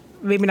I'm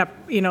maybe not,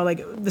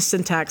 the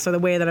syntax or the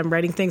way that I'm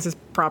writing things is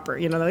proper.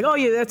 They're like, oh,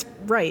 yeah, that's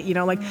right.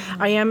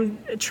 I am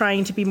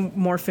trying to be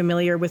more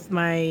familiar with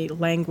my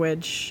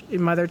language,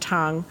 mother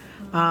tongue,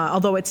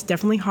 although it's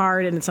definitely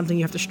hard and it's something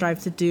you have to strive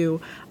to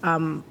do.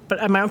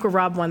 But my Uncle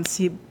Rob once,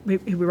 he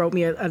wrote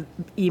me an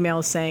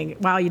email saying,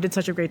 wow, you did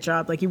such a great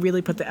job. You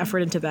really put the effort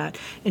into that.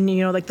 And,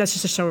 that's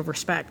just a show of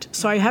respect.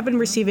 So I have been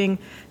receiving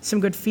some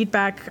good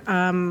feedback,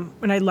 and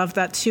I love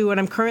that too. And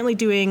I'm currently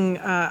doing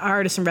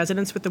artist in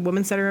residence with the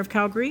Women's Center of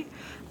Calgary.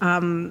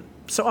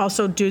 So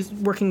also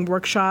working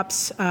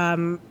workshops,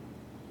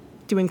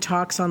 doing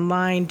talks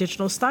online,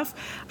 digital stuff.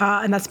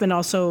 And that's been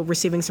also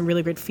receiving some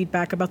really great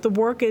feedback about the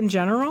work in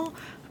general.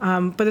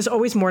 But there's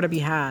always more to be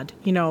had.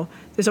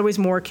 There's always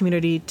more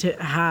community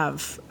to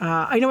have.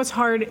 I know it's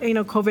hard,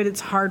 COVID,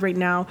 it's hard right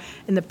now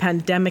in the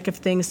pandemic of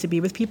things to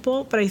be with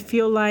people, but I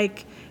feel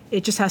like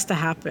it just has to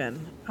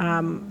happen.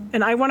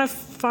 And I want to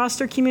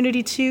foster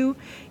community too.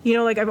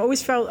 I've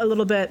always felt a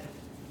little bit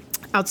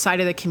outside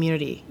of the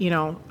community,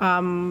 and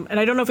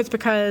I don't know if it's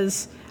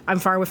because I'm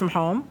far away from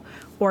home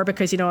or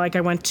because,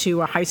 I went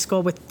to a high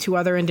school with 2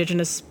 other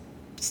Indigenous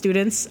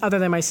students other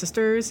than my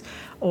sisters,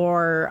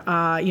 or,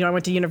 I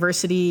went to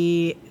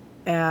university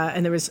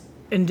and there was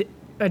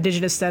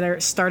Indigenous Center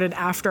started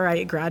after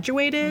I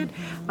graduated.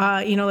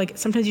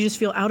 Sometimes you just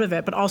feel out of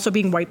it, but also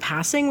being white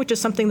passing, which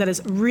is something that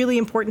is really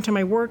important to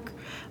my work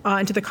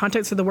and to the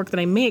context of the work that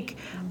I make.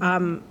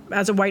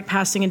 As a white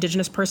passing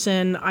Indigenous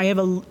person, I have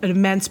an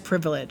immense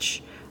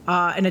privilege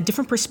and a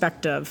different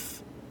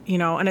perspective,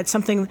 and it's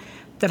something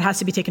that has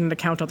to be taken into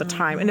account all the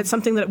time. And it's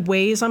something that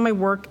weighs on my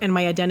work and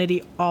my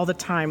identity all the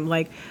time.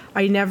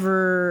 I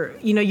never,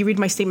 you read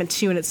my statement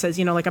too, and it says,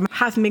 I'm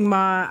half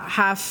Mi'kmaq,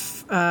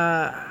 half,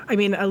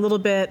 a little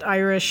bit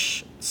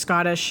Irish,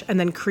 Scottish, and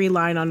then Cree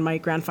line on my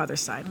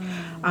grandfather's side.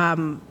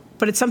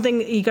 But it's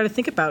something you got to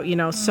think about,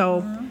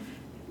 So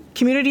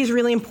community is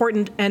really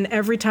important, and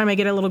every time I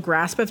get a little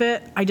grasp of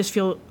it, I just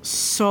feel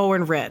so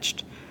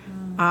enriched.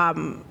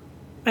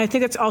 And I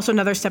think that's also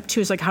another step too,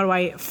 is how do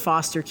I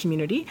foster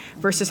community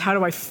versus how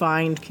do I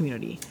find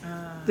community?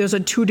 Those are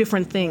 2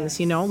 different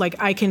things,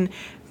 I can,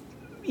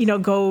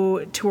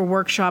 go to a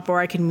workshop,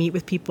 or I can meet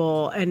with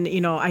people, and,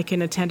 I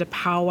can attend a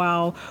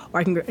powwow, or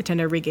I can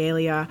attend a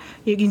regalia.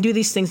 You can do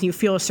these things and you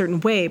feel a certain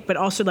way, but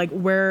also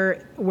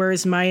where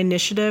is my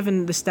initiative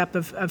and the step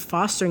of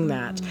fostering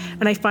that?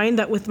 And I find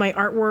that with my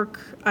artwork,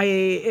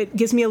 it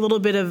gives me a little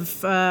bit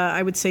of,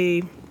 I would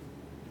say,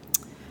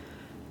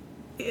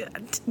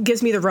 it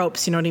gives me the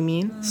ropes, you know what I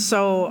mean?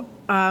 So,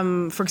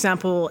 for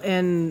example,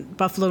 in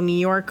Buffalo, New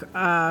York,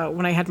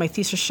 when I had my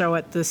thesis show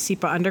at the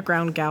SIPA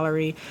Underground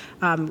Gallery,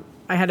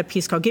 I had a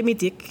piece called Give Me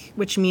Dik,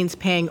 which means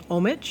paying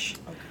homage.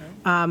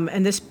 Okay.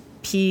 And this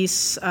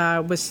piece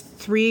was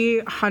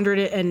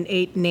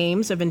 308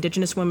 names of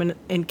Indigenous women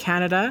in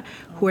Canada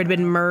who had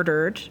been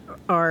murdered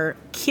or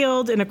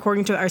killed, and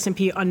according to the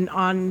RCMP,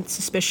 on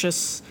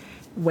suspicious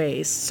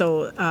ways.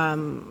 So,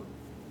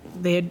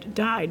 they had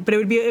died, but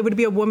it would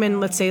be a woman,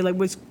 let's say, her head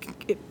was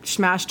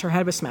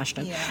smashed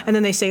in, and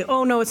then they say,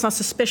 oh no, it's not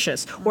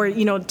suspicious, or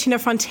Tina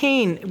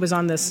Fontaine was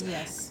on this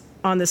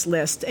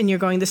list, and you're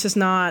going, this is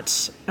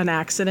not an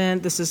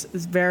accident. This is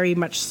very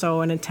much so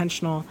an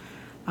intentional,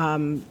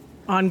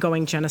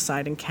 ongoing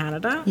genocide in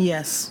Canada.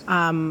 Yes.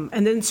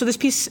 And then so this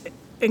piece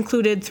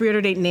included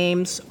 308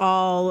 names,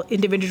 all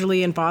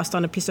individually embossed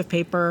on a piece of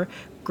paper,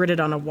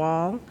 gridded on a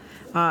wall,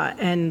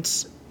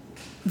 and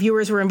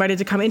viewers were invited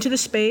to come into the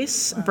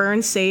space,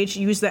 burn sage,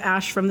 use the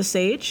ash from the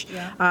sage,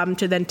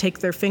 to then take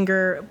their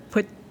finger,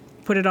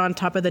 put it on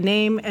top of the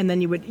name, and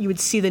then you would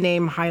see the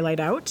name highlight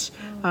out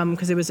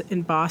because it was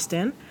embossed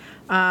in,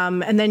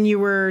 and then you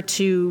were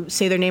to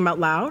say their name out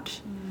loud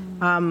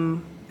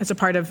as a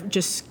part of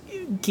just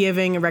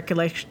giving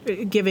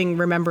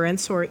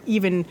remembrance, or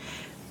even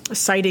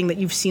citing that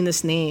you've seen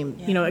this name,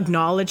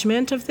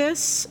 acknowledgement of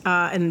this,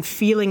 and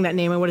feeling that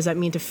name, and what does that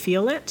mean to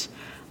feel it.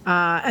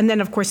 And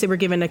then, of course, they were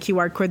given a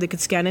QR code they could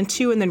scan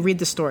into and then read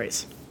the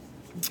stories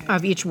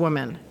of each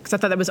woman, because I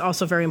thought that was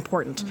also very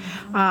important.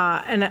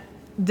 And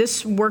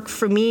this work,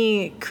 for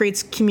me,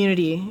 creates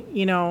community,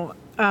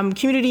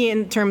 community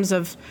in terms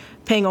of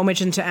paying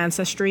homage into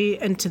ancestry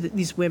and to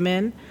these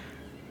women.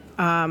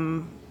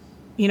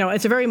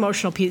 It's a very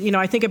emotional piece.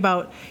 I think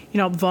about,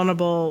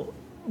 vulnerable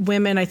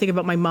women. I think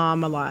about my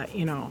mom a lot,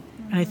 and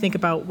I think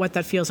about what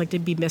that feels like to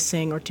be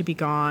missing or to be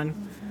gone.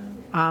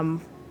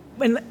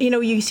 And,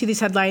 you see these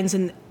headlines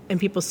and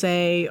people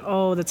say,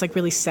 oh, that's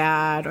really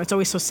sad, or it's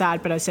always so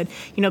sad. But I said,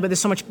 but there's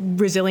so much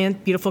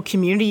resilient, beautiful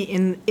community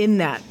in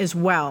that as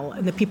well,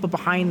 and the people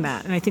behind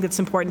that. And I think it's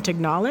important to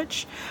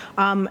acknowledge.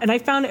 And I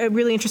found a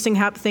really interesting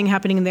thing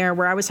happening in there,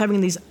 where I was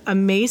having these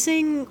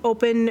amazing,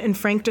 open and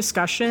frank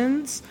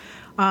discussions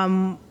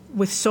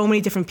with so many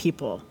different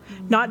people,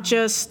 not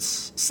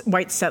just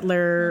white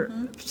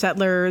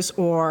settlers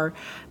or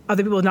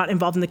other people not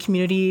involved in the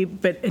community,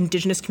 but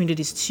Indigenous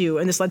communities too.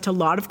 And this led to a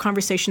lot of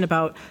conversation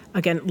about,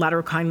 again,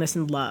 lateral kindness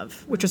and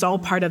love, which was all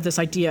part of this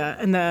idea.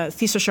 And the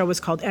thesis show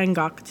was called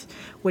Engakt,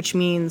 which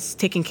means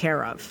taken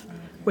care of,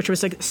 which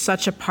was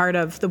such a part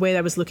of the way that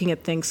I was looking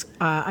at things.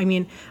 I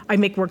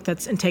make work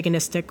that's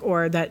antagonistic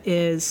or that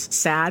is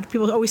sad.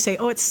 People always say,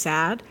 oh, it's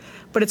sad,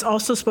 but it's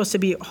also supposed to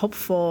be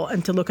hopeful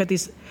and to look at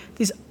these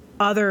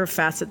other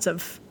facets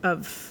of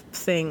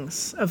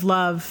things, of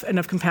love and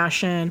of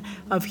compassion,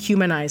 of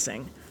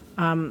humanizing.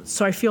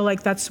 So I feel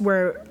like that's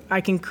where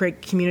I can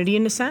create community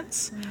in a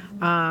sense.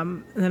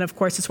 And then, of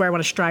course, it's where I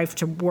want to strive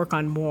to work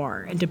on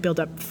more and to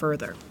build up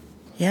further.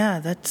 Yeah,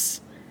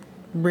 that's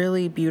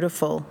really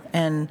beautiful.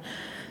 And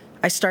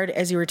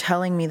as you were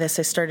telling me this,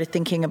 I started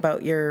thinking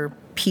about your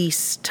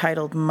piece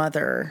titled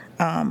Mother.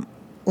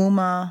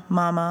 Uma,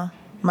 Mama,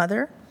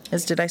 Mother?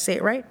 Did I say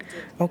it right?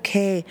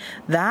 Okay.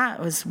 That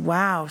was,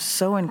 wow,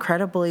 so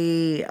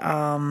incredibly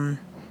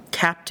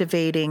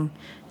captivating.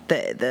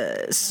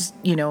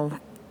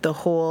 The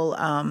whole,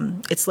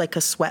 it's like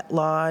a sweat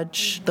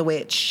lodge, the way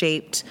it's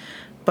shaped.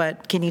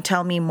 But can you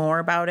tell me more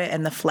about it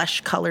and the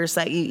flesh colors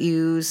that you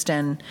used?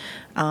 And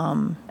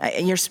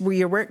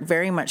your work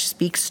very much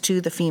speaks to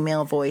the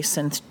female voice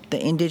and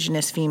the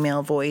Indigenous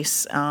female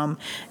voice. And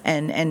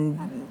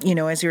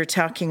as you were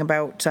talking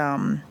about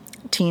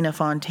Tina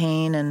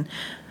Fontaine and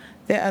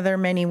the other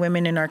many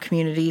women in our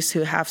communities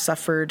who have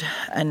suffered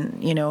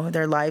and,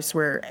 their lives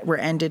were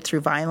ended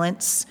through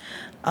violence.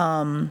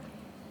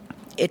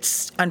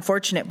 It's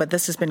unfortunate, but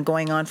this has been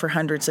going on for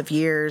hundreds of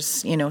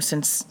years,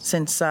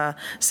 since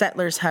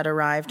settlers had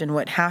arrived, and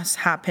what has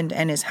happened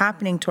and is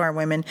happening to our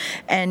women.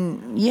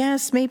 And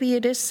yes, maybe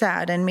it is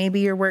sad, and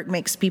maybe your work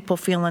makes people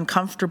feel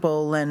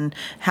uncomfortable and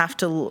have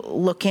to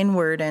look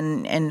inward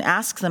and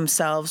ask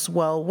themselves,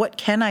 well, what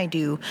can I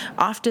do?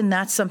 Often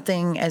that's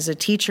something, as a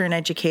teacher and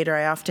educator,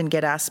 I often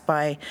get asked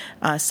by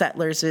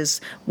settlers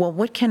is, well,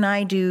 what can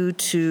I do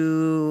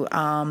to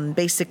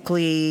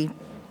basically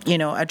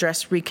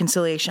address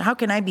reconciliation? How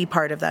can I be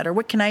part of that? Or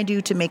what can I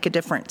do to make a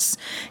difference?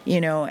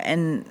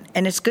 And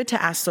it's good to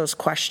ask those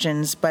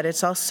questions, but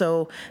it's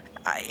also,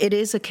 it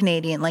is a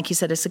Canadian, like you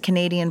said, it's a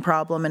Canadian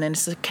problem, and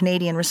it's a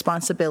Canadian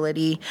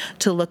responsibility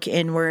to look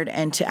inward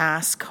and to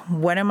ask,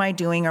 what am I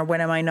doing or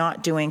what am I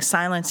not doing?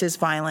 Silence is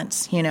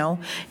violence,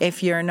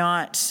 If you're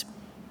not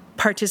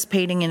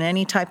participating in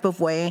any type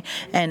of way,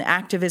 and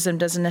activism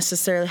doesn't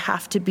necessarily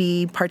have to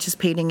be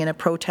participating in a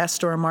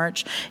protest or a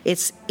march.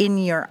 It's in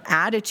your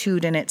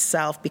attitude in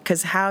itself,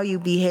 because how you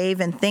behave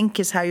and think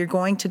is how you're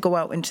going to go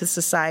out into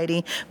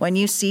society. When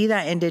you see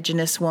that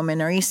Indigenous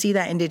woman or you see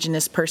that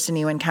Indigenous person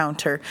you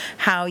encounter,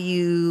 how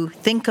you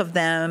think of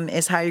them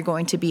is how you're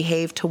going to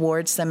behave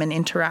towards them and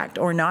interact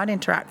or not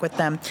interact with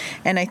them.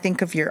 And I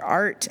think of your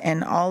art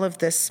and all of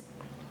this.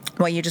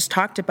 Well, you just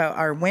talked about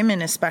our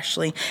women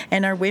especially,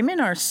 and our women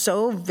are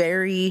so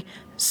very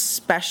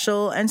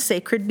special and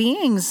sacred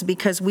beings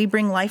because we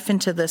bring life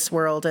into this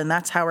world, and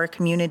that's how our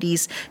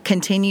communities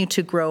continue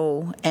to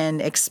grow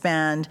and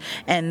expand.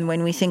 And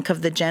when we think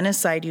of the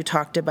genocide you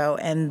talked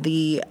about and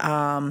the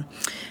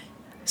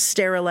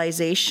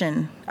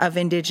sterilization of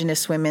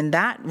Indigenous women,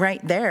 that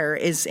right there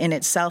is in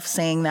itself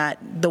saying that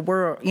the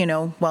world,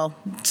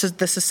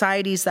 the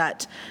societies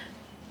that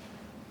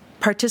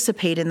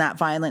participate in that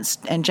violence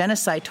and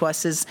genocide to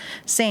us is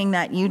saying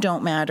that you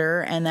don't matter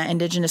and that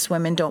Indigenous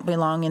women don't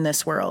belong in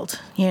this world,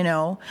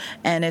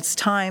 and it's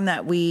time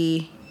that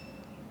we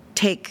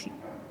take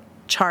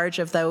charge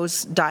of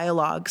those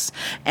dialogues.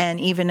 And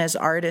even as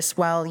artists,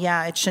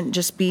 it shouldn't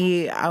just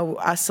be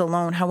us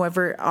alone.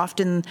 However,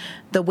 often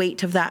the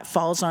weight of that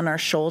falls on our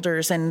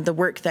shoulders, and the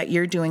work that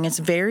you're doing is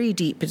very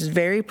deep, it's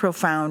very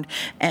profound,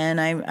 and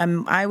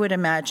I would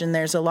imagine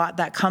there's a lot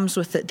that comes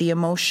with it, the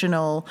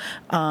emotional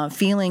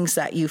feelings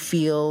that you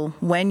feel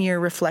when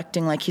you're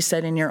reflecting, like you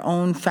said, in your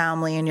own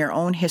family and your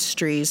own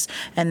histories,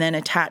 and then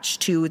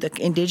attached to the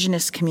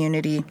Indigenous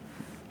community.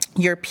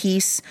 Your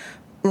piece,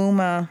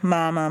 Uma,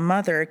 Mama,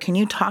 Mother. Can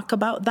you talk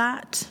about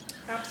that?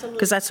 Absolutely.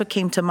 Because that's what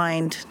came to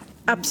mind.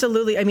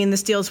 Absolutely. I mean,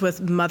 this deals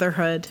with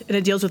motherhood, and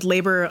it deals with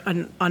labor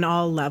on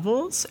all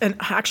levels. And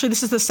actually,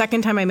 this is the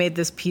second time I made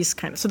this piece,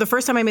 kind of. So the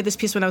first time I made this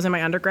piece when I was in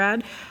my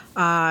undergrad,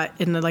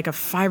 in a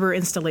fiber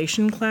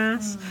installation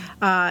class.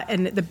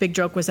 And the big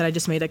joke was that I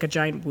just made a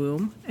giant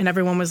womb. And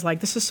everyone was like,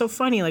 this is so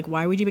funny.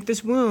 Why would you make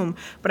this womb?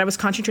 But I was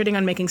concentrating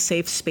on making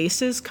safe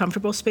spaces,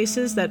 comfortable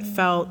spaces that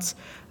felt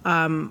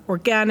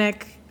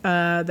organic,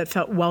 that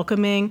felt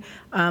welcoming,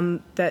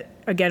 that,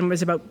 again,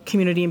 was about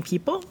community and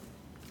people.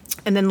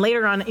 And then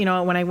later on,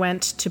 when I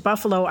went to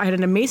Buffalo, I had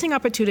an amazing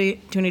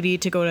opportunity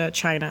to go to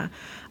China,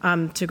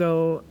 to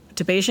go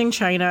to Beijing,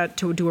 China,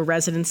 to do a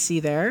residency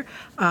there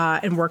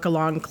and work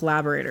along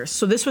collaborators.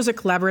 So this was a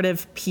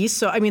collaborative piece.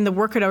 So, the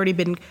work had already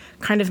been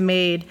kind of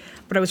made,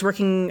 but I was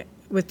working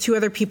with two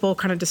other people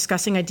kind of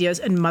discussing ideas,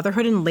 and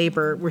motherhood and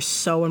labor were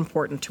so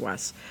important to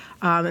us.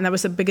 And that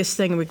was the biggest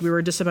thing. We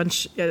were just a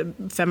bunch of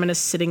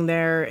feminists sitting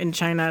there in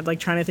China,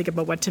 trying to think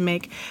about what to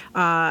make.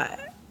 And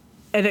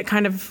it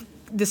kind of,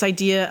 this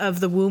idea of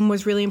the womb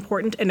was really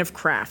important, and of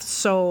craft.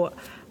 So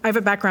I have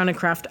a background in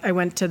craft. I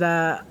went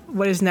to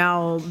what is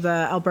now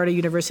the Alberta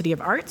University of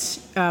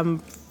Arts,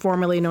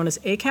 formerly known as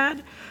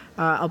ACAD,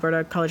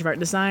 Alberta College of Art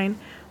and Design.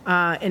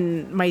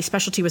 And my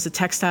specialty was the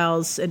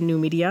textiles and new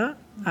media.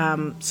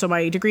 So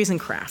my degree is in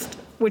craft,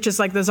 which is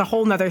there's a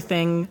whole nother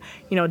thing,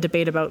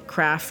 debate about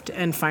craft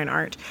and fine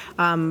art.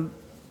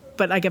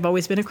 But I've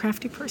always been a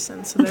crafty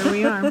person, so there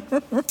we are.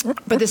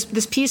 But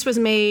this piece was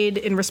made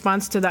in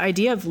response to the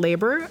idea of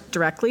labor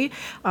directly,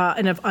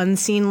 and of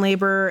unseen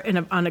labor and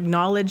of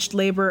unacknowledged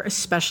labor,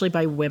 especially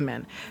by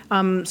women.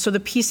 So the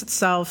piece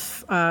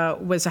itself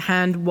was a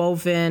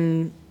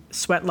hand-woven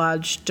sweat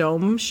lodge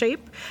dome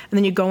shape, and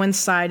then you go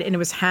inside, and it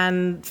was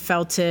hand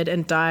felted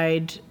and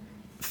dyed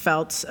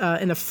felt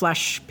in a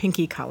flesh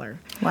pinky color.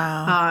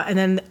 Wow. And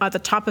then at the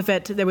top of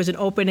it, there was an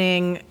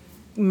opening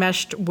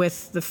meshed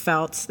with the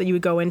felts that you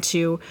would go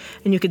into,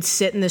 and you could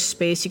sit in this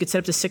space. You could set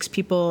up to 6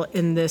 people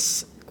in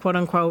this quote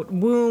unquote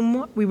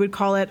womb, we would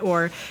call it,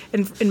 or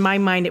in my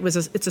mind,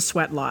 it's a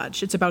sweat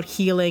lodge. It's about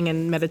healing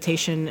and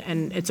meditation,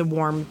 and it's a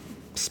warm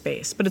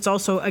space. But it's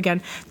also,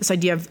 again, this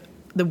idea of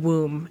the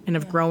womb and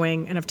of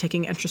growing and of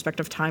taking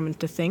introspective time and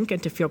to think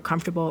and to feel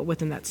comfortable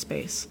within that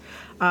space.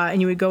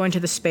 And you would go into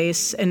the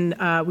space, and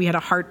we had a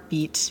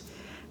heartbeat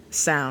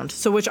sound.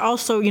 So which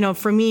also,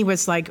 for me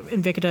was like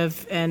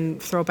indicative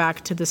and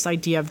throwback to this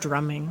idea of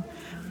drumming,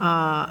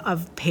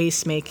 of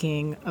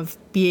pacemaking, of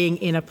being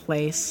in a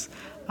place,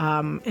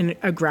 and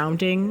a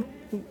grounding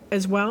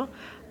as well.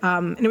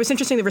 And it was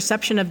interesting, the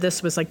reception of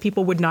this was like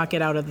people would not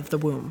get out of the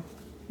womb.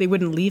 They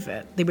wouldn't leave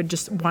it. They would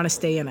just want to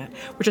stay in it,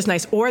 which is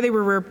nice. Or they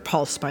were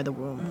repulsed by the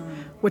womb,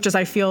 which is,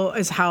 I feel,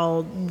 is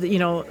how,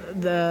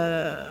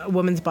 the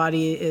woman's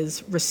body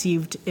is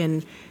received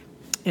in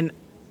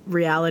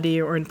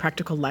reality or in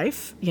practical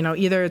life.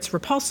 Either it's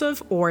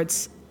repulsive or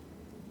it's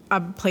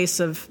a place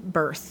of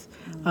birth,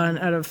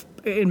 out of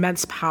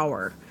immense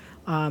power.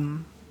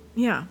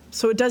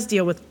 So it does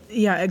deal with,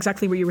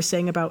 exactly what you were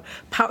saying about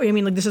power. I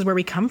mean, like, this is where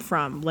we come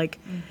from. Like,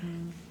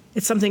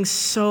 it's something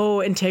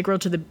so integral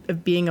to the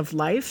being of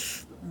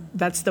life.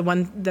 That's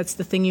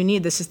the thing you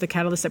need. This is the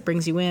catalyst that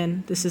brings you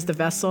in. This is the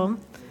vessel.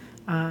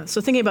 So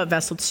thinking about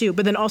vessel too,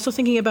 but then also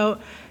thinking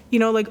about,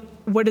 like,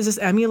 what does this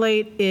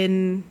emulate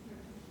in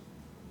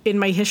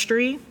my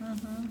history,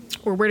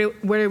 or where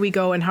do we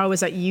go, and how is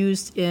that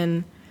used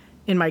in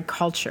my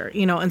culture?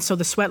 And so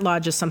the sweat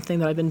lodge is something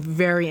that I've been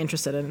very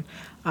interested in,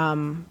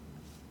 and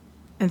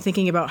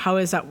thinking about how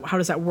does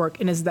that work,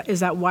 and is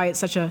that why it's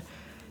such a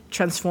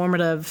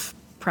transformative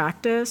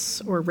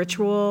practice or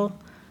ritual,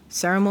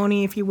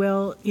 ceremony, if you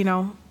will,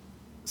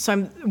 So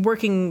I'm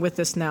working with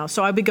this now.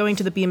 So I'll be going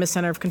to the Bemis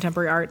Center of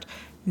Contemporary Art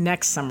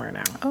next summer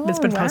now. It's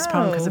been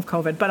postponed because of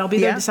COVID, but I'll be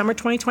there December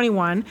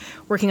 2021,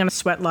 working on a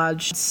sweat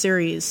lodge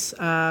series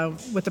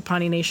with the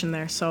Pawnee Nation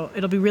there. So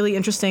it'll be really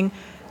interesting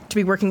to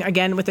be working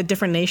again with a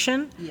different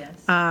nation,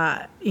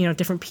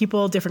 different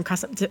people, different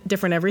customs,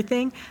 different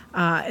everything,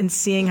 and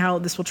seeing how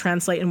this will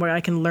translate and what I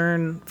can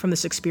learn from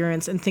this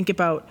experience, and think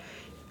about,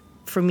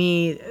 for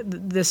me,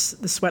 the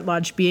sweat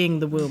lodge being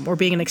the womb, or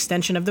being an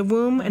extension of the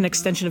womb, an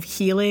extension of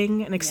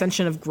healing, an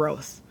extension of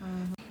growth.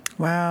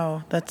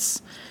 Wow,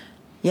 that's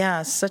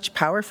such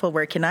powerful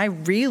work. And I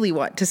really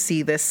want to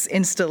see this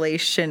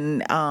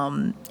installation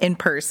in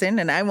person,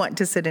 and I want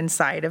to sit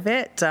inside of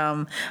it.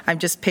 I'm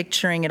just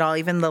picturing it all,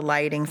 even the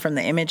lighting from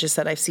the images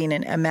that I've seen,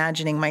 and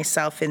imagining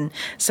myself in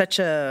such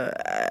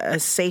a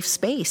safe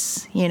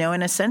space,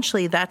 and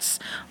essentially that's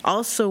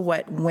also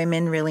what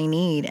women really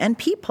need. And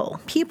people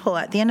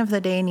at the end of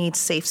the day need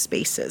safe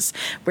spaces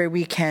where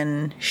we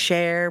can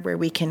share, where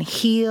we can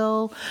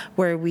heal,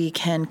 where we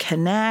can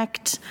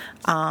connect.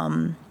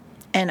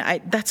 And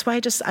that's why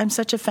I'm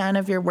such a fan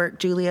of your work,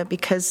 Julia,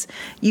 because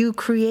you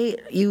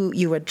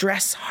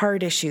address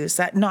hard issues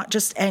that not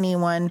just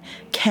anyone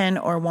can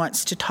or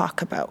wants to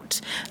talk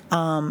about.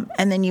 And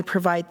then you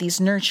provide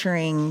these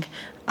nurturing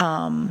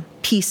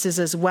pieces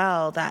as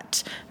well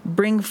that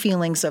bring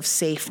feelings of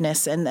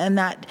safeness and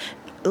that,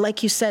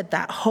 like you said,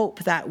 that hope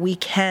that we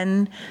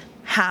can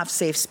have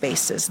safe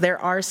spaces. There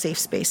are safe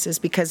spaces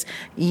because,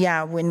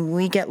 when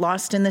we get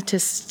lost in the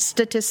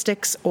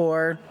statistics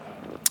or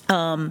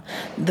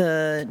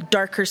the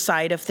darker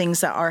side of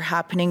things that are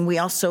happening, we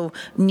also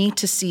need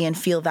to see and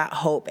feel that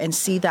hope and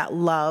see that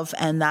love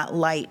and that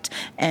light.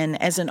 And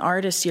as an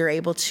artist, you're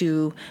able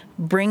to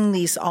bring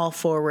these all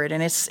forward.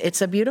 And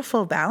it's a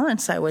beautiful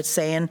balance, I would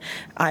say. And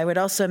I would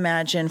also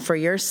imagine for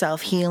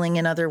yourself healing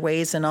in other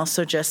ways, and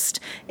also just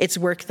it's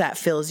work that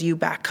fills you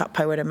back up,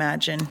 I would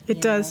imagine.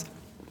 It does.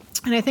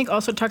 And I think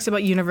also it talks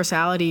about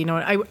universality.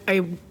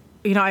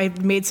 I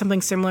made something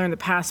similar in the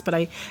past, but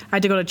I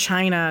had to go to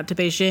China, to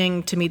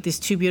Beijing, to meet these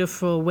two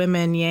beautiful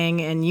women,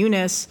 Yang and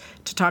Eunice,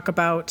 to talk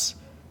about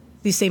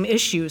these same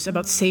issues,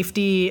 about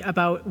safety,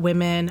 about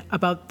women,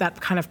 about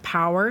that kind of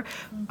power,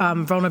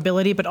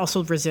 vulnerability, but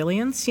also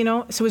resilience,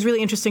 So it was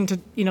really interesting to,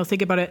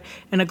 think about it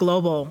in a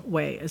global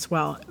way as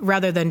well,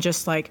 rather than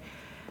just like,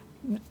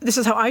 this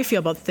is how I feel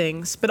about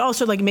things, but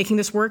also like making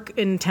this work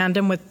in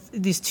tandem with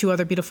these two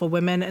other beautiful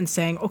women and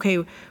saying,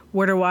 okay,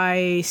 where do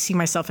I see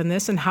myself in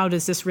this, and how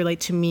does this relate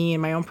to me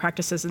and my own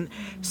practices? And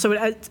so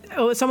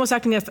it's almost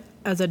acting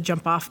as a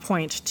jump off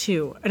point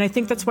too. And I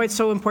think that's why it's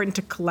so important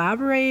to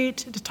collaborate,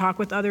 to talk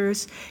with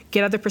others,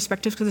 get other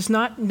perspectives, because it's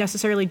not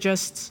necessarily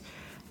just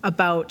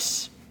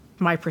about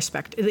my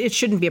perspective. It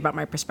shouldn't be about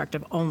my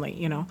perspective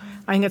only,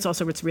 I think that's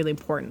also what's really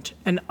important.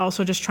 And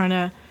also just trying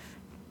to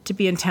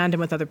be in tandem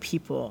with other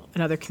people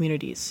and other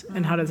communities,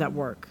 and how does that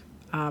work?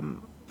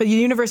 But the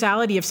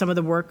universality of some of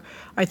the work,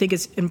 I think,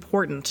 is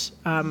important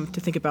to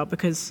think about,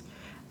 because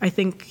I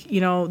think,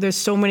 there's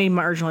so many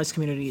marginalized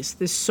communities.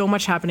 There's so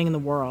much happening in the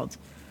world.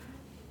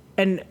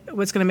 And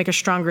what's going to make us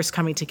stronger is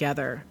coming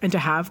together and to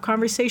have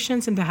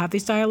conversations and to have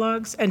these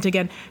dialogues and to,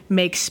 again,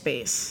 make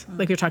space,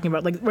 like you're talking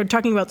about. Like, we're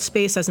talking about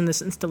space as in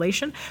this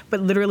installation, but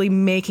literally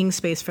making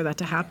space for that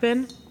to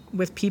happen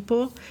with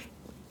people,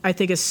 I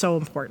think, is so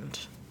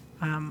important.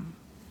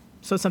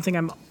 So it's something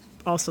I'm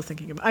also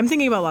thinking about? I'm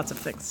thinking about lots of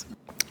things.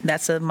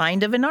 That's the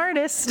mind of an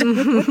artist.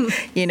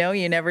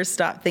 You never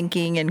stop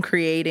thinking and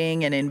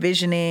creating and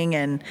envisioning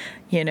and,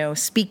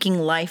 speaking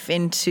life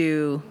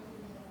into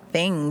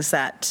things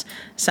that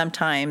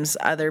sometimes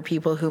other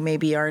people who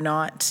maybe are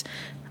not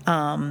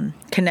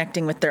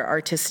connecting with their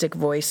artistic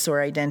voice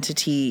or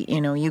identity,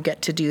 you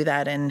get to do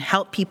that and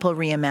help people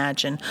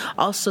reimagine.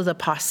 Also the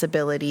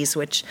possibilities,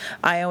 which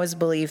I always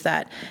believe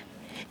that,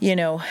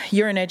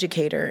 you're an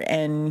educator,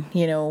 and,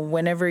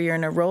 whenever you're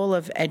in a role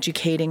of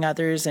educating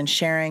others and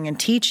sharing and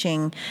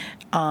teaching,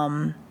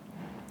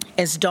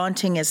 as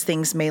daunting as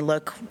things may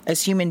look,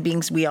 as human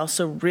beings, we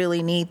also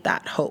really need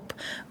that hope.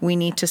 We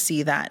need to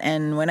see that.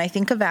 And when I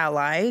think of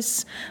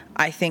allies,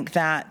 I think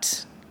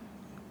that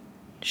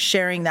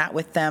sharing that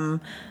with them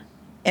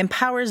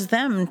empowers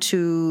them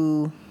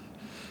to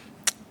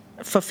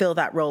fulfill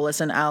that role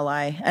as an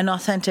ally, an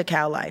authentic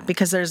ally,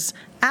 because there's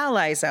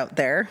allies out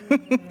there,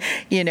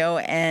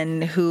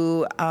 and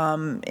who,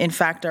 in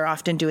fact, are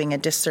often doing a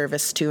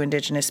disservice to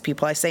Indigenous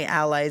people. I say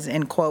allies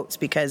in quotes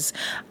because,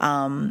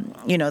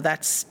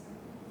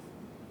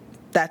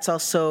 that's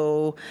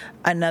also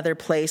another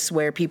place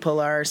where people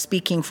are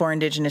speaking for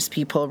Indigenous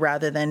people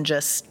rather than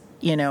just,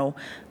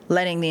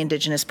 letting the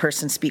Indigenous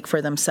person speak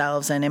for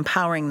themselves and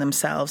empowering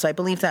themselves. I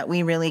believe that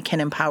we really can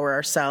empower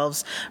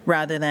ourselves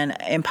rather than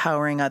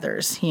empowering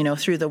others.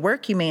 Through the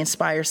work, you may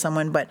inspire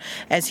someone, but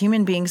as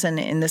human beings, and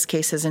in this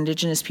case, as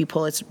Indigenous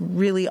people, it's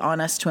really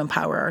on us to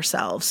empower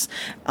ourselves.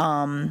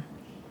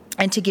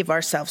 And to give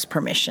ourselves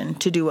permission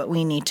to do what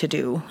we need to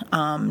do,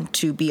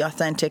 to be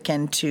authentic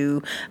and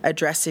to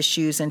address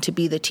issues and to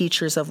be the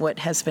teachers of what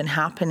has been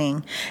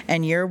happening.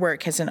 And your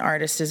work as an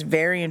artist is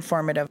very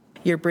informative.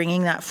 You're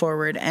bringing that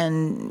forward,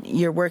 and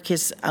your work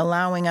is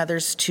allowing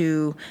others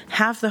to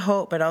have the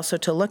hope, but also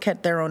to look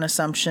at their own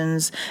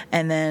assumptions,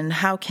 and then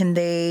how can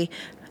they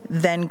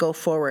then go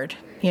forward?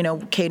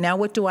 Okay, now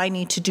what do I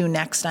need to do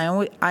next?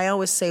 I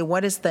always say,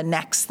 what is the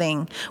next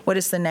thing? What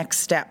is the next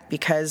step?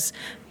 Because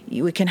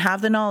we can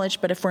have the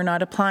knowledge, but if we're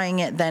not applying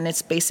it, then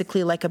it's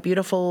basically like a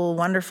beautiful,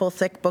 wonderful,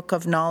 thick book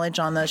of knowledge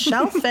on the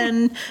shelf,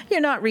 and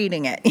you're not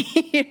reading it,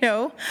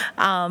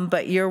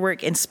 But your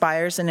work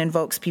inspires and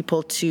invokes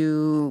people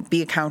to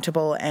be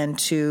accountable and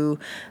to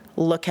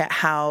look at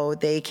how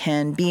they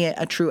can be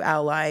a true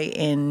ally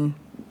in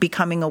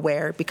becoming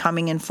aware,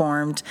 becoming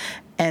informed,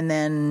 and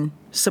then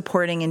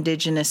supporting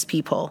Indigenous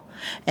people.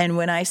 And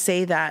when I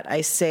say that,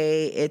 I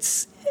say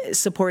it's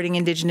supporting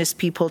Indigenous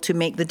people to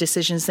make the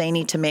decisions they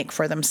need to make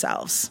for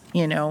themselves,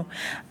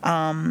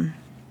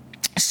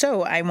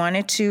 So I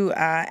wanted to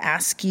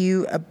ask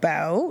you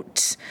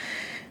about,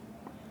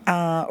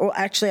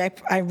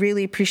 I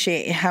really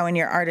appreciate how in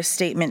your artist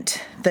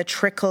statement, the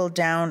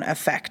trickle-down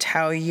effect,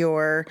 how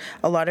a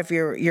lot of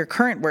your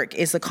current work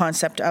is the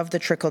concept of the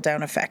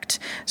trickle-down effect.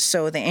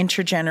 So the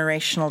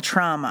intergenerational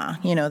trauma,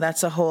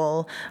 that's a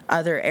whole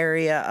other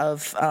area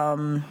of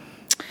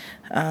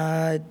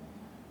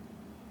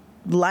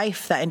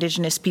life that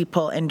Indigenous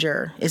people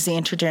endure, is the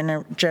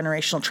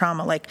intergenerational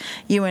trauma. Like,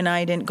 you and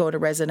I didn't go to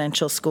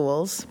residential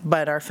schools,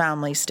 but our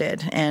families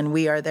did, and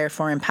we are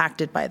therefore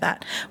impacted by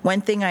that. One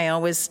thing I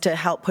always, to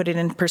help put it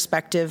in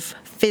perspective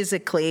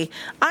physically,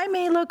 I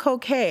may look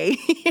okay,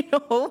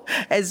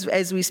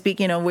 as we speak,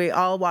 we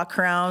all walk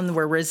around,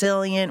 we're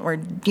resilient, we're,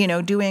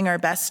 doing our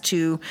best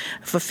to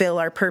fulfill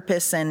our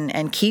purpose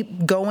and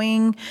keep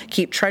going,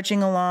 keep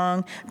trudging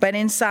along. But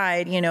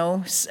inside,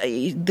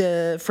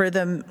 for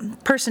the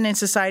person in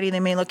society, they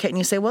may look at it and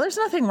you say, well, there's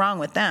nothing wrong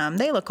with them.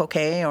 They look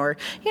okay, or,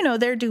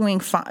 they're doing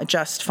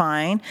just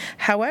fine.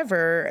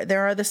 However,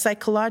 there are the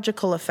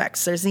psychological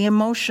effects. There's the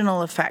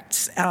emotional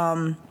effects.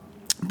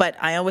 But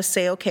I always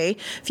say, okay,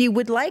 if you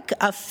would like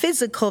a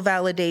physical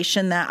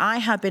validation that I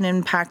have been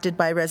impacted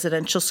by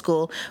residential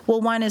school,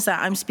 well, one is that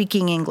I'm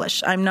speaking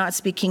English. I'm not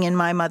speaking in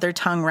my mother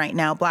tongue right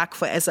now,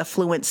 Blackfoot, as a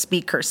fluent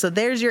speaker. So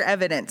there's your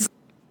evidence.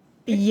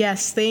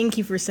 Yes, thank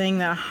you for saying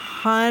that.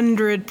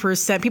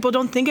 100%. People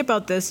don't think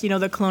about this,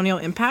 the colonial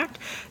impact.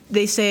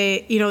 They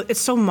say, it's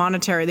so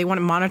monetary. They want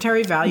a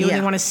monetary value. Yeah.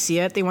 They want to see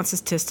it. They want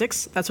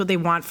statistics. That's what they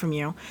want from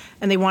you.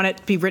 And they want it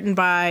to be written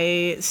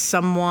by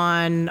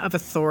someone of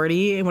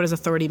authority. And what does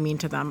authority mean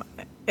to them?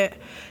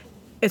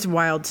 It's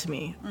wild to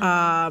me.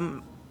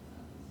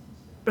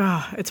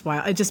 It's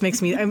wild. It just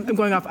makes me, I'm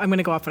going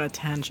to go off on a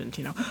tangent,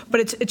 But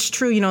it's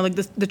true, like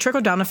the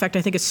trickle-down effect,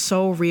 I think, is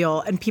so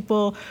real. And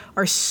people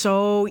are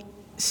so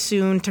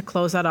soon to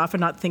close that off and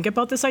not think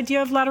about this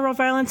idea of lateral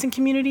violence in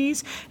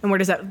communities. And where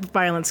does that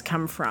violence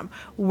come from?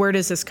 Where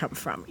does this come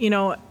from? And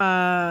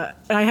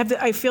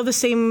I feel the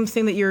same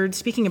thing that you're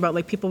speaking about.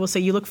 Like, people will say,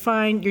 you look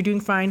fine, you're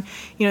doing fine,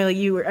 like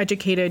you were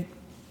educated.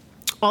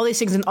 All these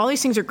things, and all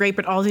these things are great,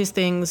 but all these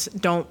things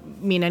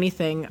don't mean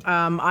anything.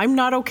 I'm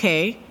not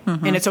okay,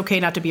 and it's okay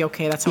not to be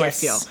okay. That's how I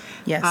feel.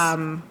 Yes.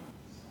 And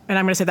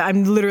I'm going to say that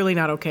I'm literally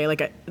not okay.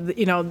 Like,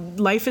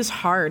 life is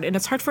hard, and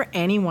it's hard for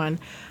anyone.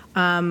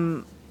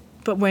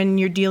 But when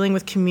you're dealing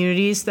with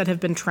communities that have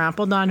been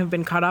trampled on, who've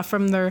been cut off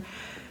from their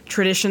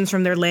traditions,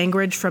 from their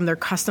language, from their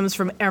customs,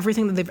 from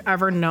everything that they've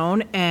ever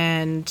known,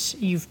 and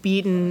you've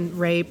beaten,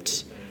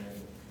 raped,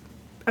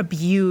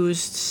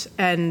 abused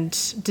and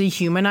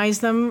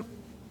dehumanized them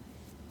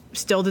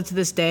still to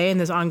this day, and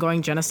this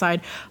ongoing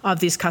genocide of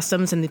these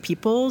customs and the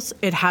peoples.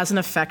 It has an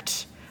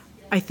effect.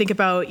 I think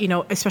about,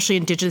 especially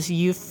Indigenous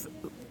youth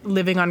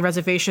living on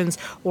reservations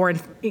or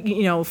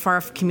in, far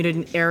off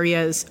community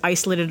areas,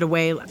 isolated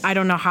away. I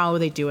don't know how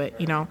they do it,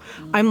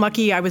 I'm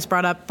lucky I was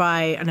brought up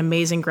by an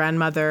amazing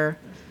grandmother,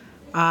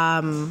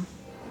 and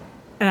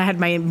I had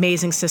my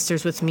amazing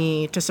sisters with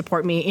me to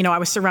support me. I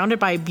was surrounded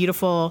by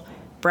beautiful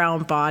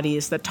brown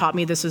bodies that taught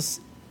me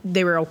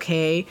they were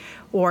okay,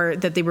 or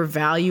that they were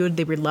valued,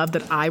 they were loved,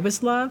 that I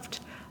was loved.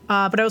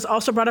 But I was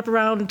also brought up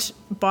around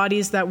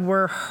bodies that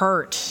were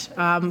hurt,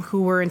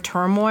 who were in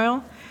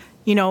turmoil.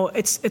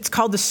 It's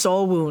called the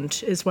soul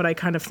wound, is what I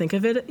kind of think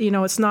of it.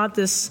 It's not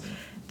this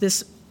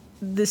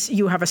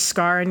you have a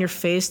scar on your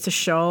face to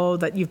show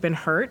that you've been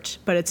hurt,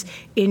 but it's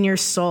in your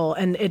soul.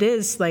 And it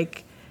is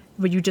like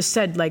what you just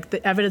said, like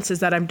the evidence is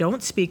that I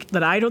don't speak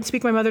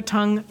my mother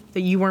tongue,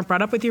 that you weren't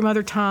brought up with your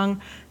mother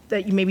tongue,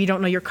 that maybe you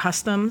don't know your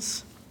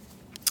customs.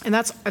 And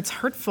it's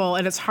hurtful,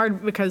 and it's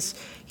hard because,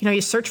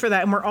 you search for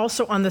that. And we're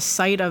also on the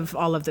site of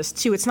all of this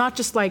too. It's not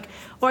just like,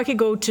 I could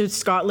go to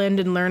Scotland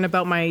and learn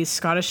about my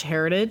Scottish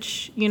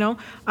heritage,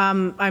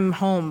 I'm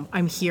home,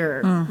 I'm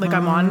here. Mm-hmm. Like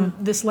I'm on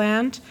this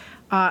land,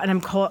 and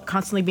I'm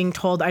constantly being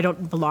told I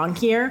don't belong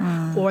here,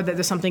 or that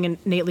there's something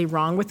innately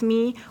wrong with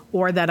me,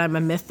 or that I'm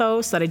a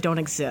mythos, that I don't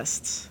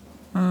exist.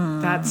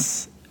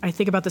 I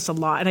think about this a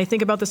lot. And I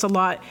think about this a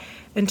lot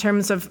in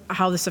terms of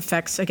how this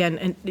affects,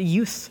 again,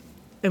 youth.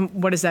 And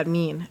what does that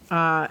mean?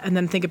 And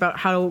then think about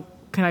how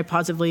can I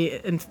positively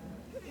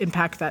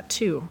impact that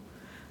too?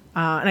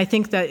 And I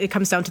think that it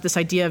comes down to this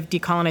idea of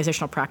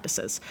decolonizational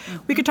practices. Mm-hmm.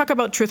 We could talk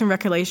about truth and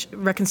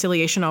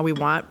reconciliation all we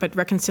want, but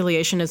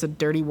reconciliation is a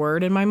dirty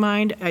word in my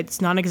mind. It's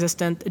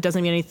non-existent. It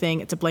doesn't mean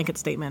anything. It's a blanket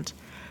statement.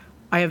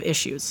 I have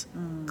issues,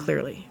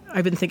 clearly.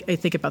 I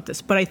think about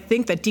this. But I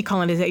think that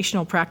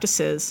decolonizational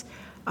practices,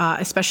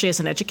 especially as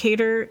an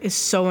educator, is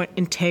so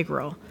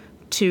integral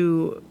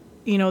to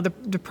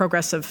the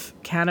progress of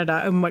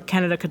Canada and what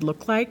Canada could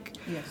look like.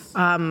 Yes.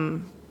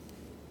 And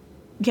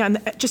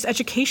just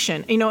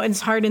education. And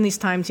it's hard in these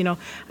times.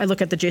 I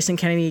look at the Jason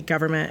Kennedy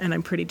government and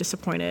I'm pretty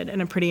disappointed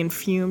and I'm pretty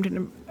infumed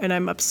and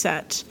I'm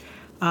upset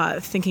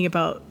thinking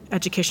about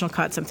educational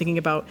cuts. I'm thinking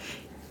about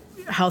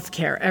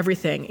healthcare,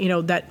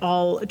 everything, that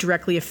all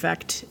directly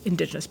affect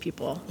Indigenous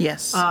people.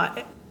 Yes.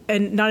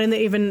 And not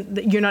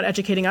you're not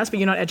educating us, but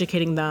you're not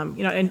educating them,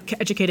 and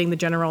educating the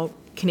general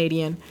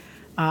Canadian.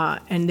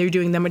 And they're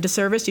doing them a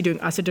disservice. You're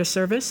doing us a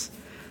disservice.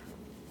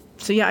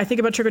 So I think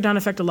about trickle-down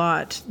effect a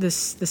lot,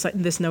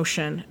 this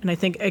notion. And I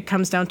think it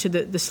comes down to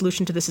the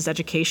solution to this is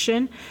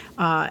education.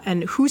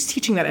 And who's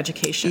teaching that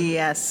education?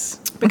 Yes.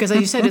 Because as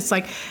you said, it's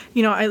like,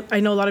 I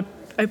know a lot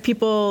of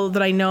people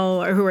that I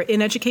know who are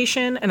in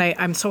education, and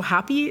I'm so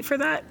happy for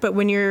that. But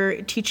when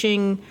you're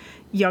teaching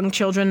young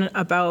children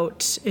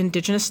about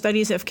Indigenous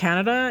studies of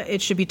Canada,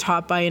 it should be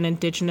taught by an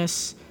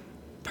Indigenous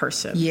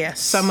person. Yes.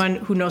 Someone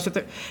who knows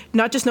what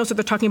not just knows what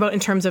they're talking about in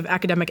terms of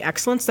academic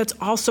excellence. That's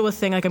also a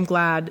thing. Like, I'm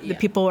glad that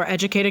people are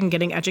educated and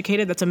getting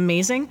educated. That's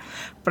amazing.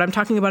 But I'm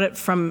talking about it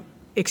from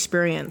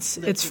experience.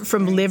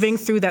 From living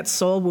through that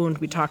soul wound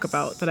we talk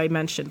about that I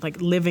mentioned,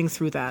 like living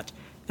through that.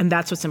 And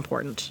that's what's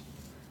important.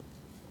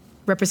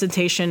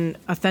 Representation,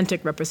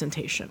 authentic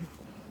representation.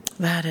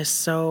 That is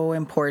so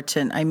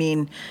important. I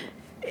mean,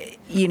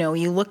 you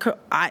look,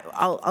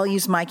 I'll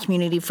use my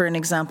community for an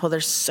example.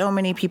 There's so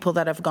many people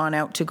that have gone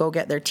out to go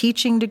get their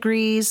teaching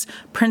degrees,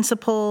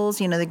 principals,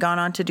 they've gone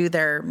on to do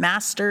their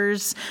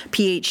masters,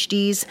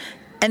 PhDs.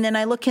 And then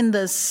I look in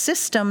the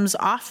systems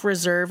off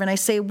reserve and I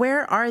say,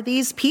 where are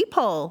these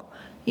people?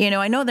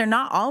 I know they're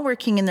not all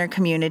working in their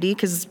community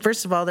because,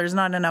 first of all, there's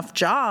not enough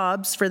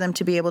jobs for them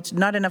to be able to,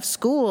 not enough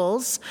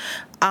schools.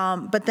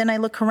 But then I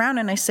look around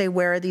and I say,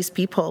 where are these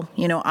people?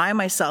 I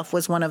myself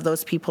was one of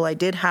those people. I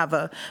did have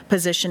a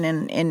position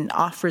in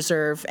off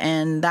reserve,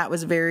 and that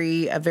was a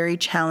very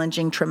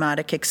challenging,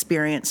 traumatic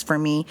experience for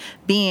me,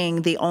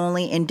 being the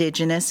only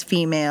Indigenous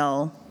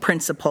female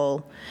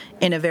principal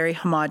in a very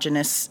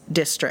homogenous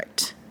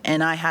district.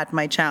 And I had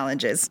my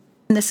challenges.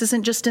 And this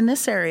isn't just in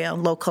this area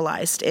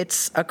localized.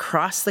 It's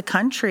across the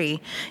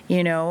country.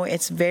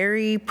 It's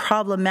very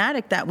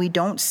problematic that we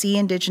don't see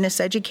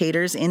Indigenous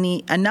educators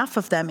enough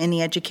of them in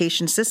the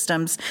education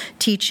systems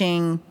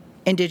teaching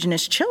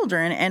Indigenous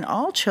children and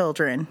all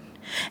children.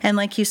 And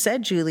like you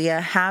said,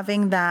 Julia,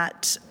 having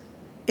that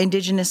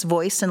Indigenous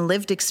voice and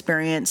lived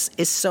experience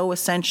is so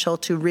essential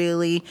to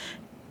really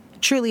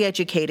truly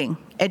educating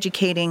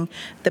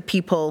the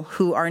people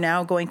who are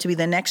now going to be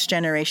the next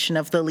generation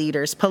of the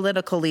leaders,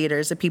 political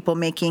leaders, the people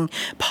making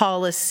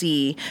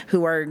policy,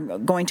 who are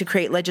going to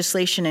create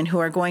legislation and who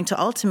are going to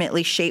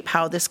ultimately shape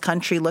how this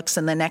country looks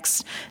in the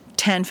next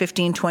 10,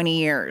 15, 20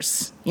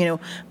 years.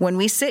 When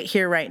we sit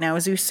here right now,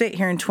 as we sit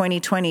here in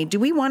 2020,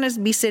 do we want to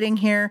be sitting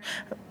here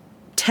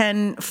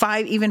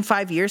even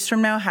 5 years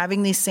from now,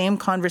 having these same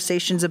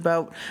conversations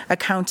about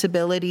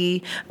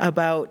accountability,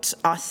 about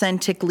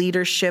authentic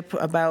leadership,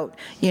 about,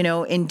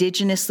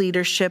 Indigenous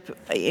leadership,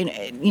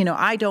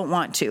 I don't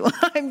want to.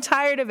 I'm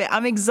tired of it.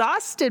 I'm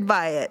exhausted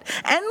by it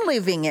and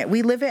living it.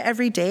 We live it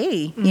every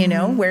day,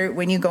 where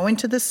when you go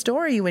into the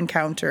store, you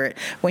encounter it.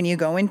 When you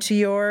go into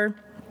your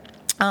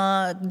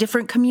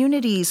different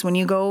communities, when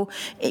you go,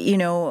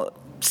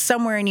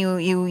 somewhere and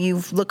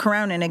you look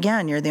around and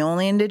again, you're the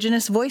only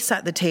Indigenous voice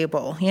at the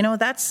table.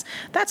 That's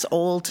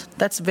old.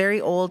 That's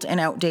very old and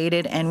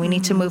outdated, and we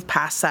need to move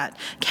past that.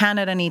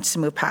 Canada needs to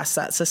move past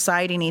that.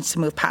 Society needs to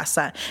move past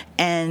that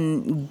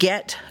and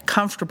get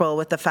comfortable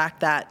with the fact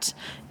that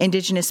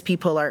Indigenous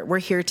people we're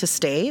here to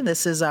stay.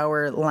 This is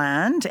our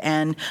land,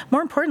 and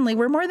more importantly,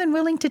 we're more than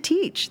willing to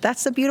teach.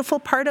 That's the beautiful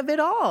part of it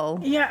all.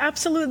 Yeah,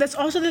 absolutely. That's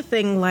also the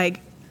thing,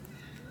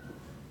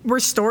 we're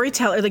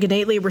storytellers,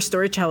 innately we're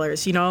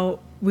storytellers,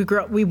 we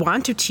grew up, we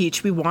want to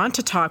teach, we want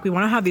to talk, we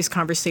want to have these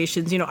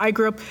conversations. I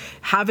grew up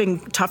having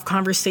tough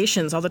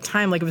conversations all the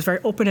time. It was very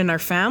open in our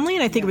family,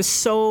 and I think it was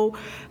so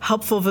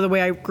helpful for the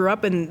way I grew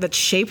up, and that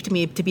shaped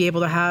me to be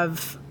able to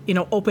have,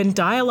 open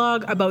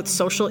dialogue about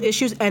social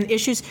issues and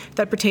issues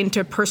that pertain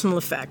to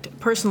personally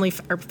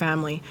or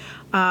family.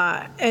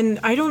 And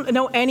I don't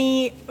know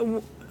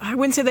I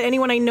wouldn't say that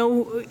anyone I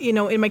know,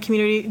 in my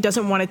community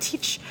doesn't want to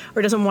teach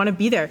or doesn't want to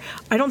be there.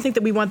 I don't think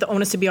that we want the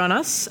onus to be on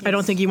us. Yes. I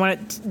don't think you want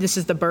it, this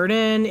is the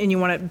burden, and you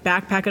want to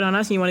backpack it on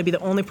us, and you want to be the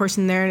only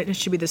person there, and it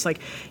should be this,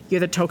 you're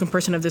the token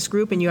person of this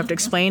group, and you have to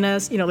explain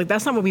us.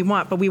 That's not what we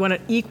want, but we want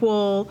an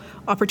equal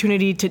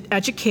opportunity to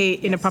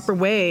educate in a proper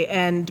way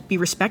and be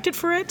respected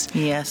for it.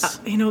 Yes.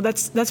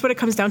 That's what it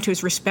comes down to,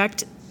 is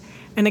respect.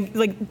 And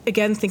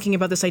again, thinking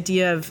about this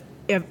idea of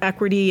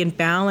equity and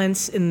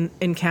balance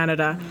in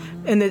Canada,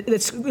 and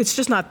it's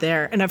just not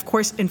there. And of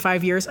course, in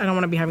 5 years, I don't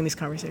want to be having these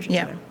conversations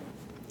either.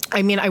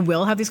 I mean, I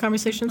will have these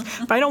conversations,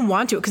 but I don't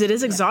want to, because it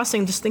is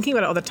exhausting just thinking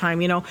about it all the time.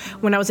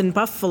 When I was in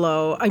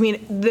Buffalo, I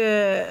mean,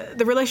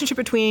 the relationship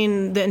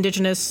between the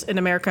Indigenous in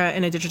America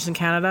and Indigenous in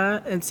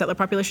Canada and settler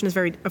population is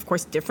very, of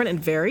course, different and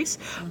varies.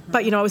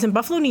 But, I was in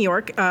Buffalo, New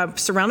York,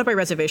 surrounded by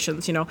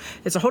reservations.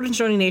 It's a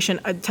Haudenosaunee Nation.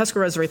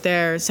 Tuscarora's right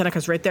there.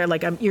 Seneca's right there.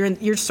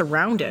 You're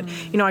surrounded.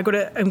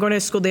 I'm going to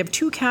school. They have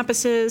 2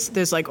 campuses.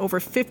 There's over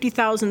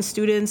 50,000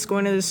 students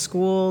going to this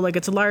school.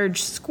 It's a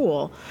large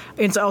school.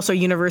 It's also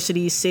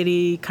university,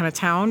 city, kind of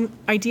town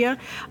idea.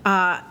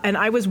 And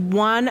I was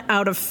 1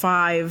 out of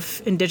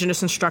 5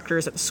 Indigenous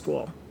instructors at the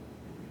school.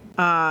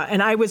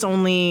 And I was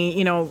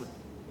only,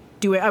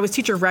 I was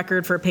teacher of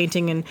record for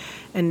painting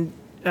and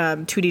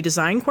 2D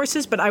design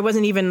courses, but I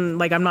wasn't even,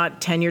 I'm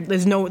not tenured.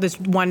 There's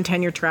one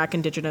tenure track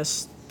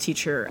Indigenous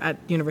teacher at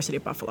University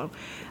of Buffalo.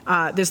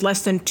 There's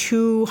less than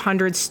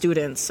 200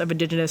 students of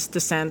Indigenous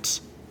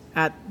descent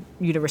at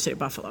University of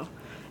Buffalo.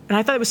 And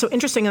I thought it was so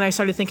interesting, and I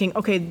started thinking,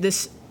 okay,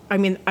 I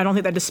don't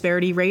think that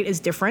disparity rate is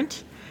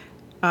different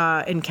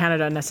in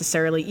Canada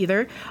necessarily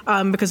either,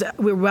 because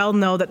we well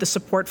know that the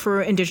support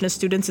for Indigenous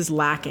students is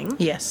lacking.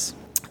 Yes.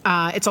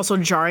 It's also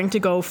jarring to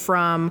go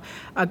from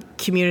a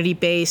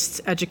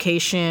community-based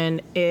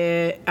education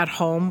at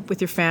home with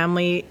your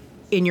family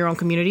in your own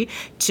community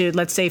to,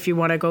 let's say, if you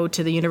want to go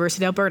to the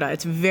University of Alberta.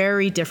 It's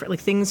very different.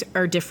 Things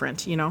are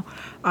different,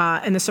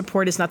 and the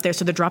support is not there.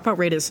 So the dropout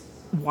rate is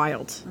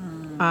wild.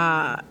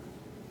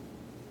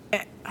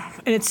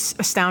 And it's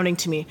astounding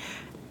to me.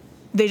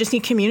 They just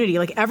need community.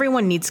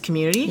 Everyone needs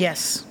community.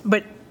 Yes.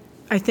 But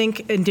I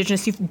think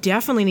Indigenous youth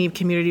definitely need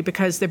community,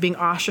 because they're being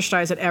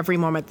ostracized at every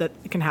moment that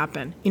it can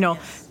happen.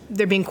 Yes.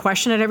 They're being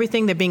questioned at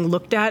everything. They're being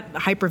looked at,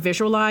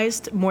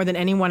 hyper-visualized more than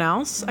anyone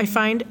else, I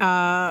find.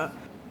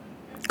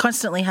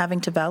 Constantly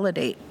having to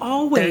validate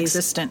their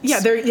existence. Yeah,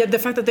 the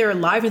fact that they're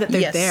alive and that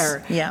they're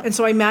there. Yeah. And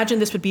so I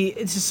imagine it's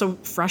just so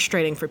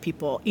frustrating for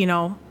people,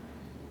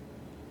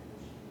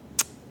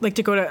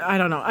 to go to, I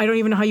don't know, I don't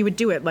even know how you would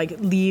do it,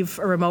 leave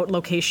a remote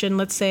location,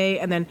 let's say,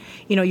 and then,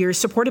 you're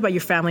supported by your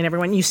family and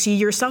everyone. You see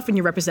yourself and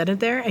you're represented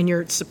there, and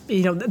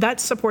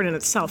that's support in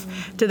itself.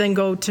 Mm-hmm. To then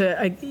go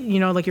to,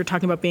 you're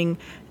talking about being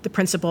the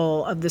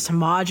principal of this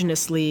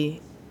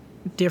homogeneously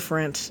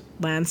different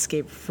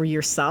landscape for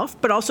yourself,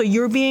 but also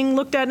you're being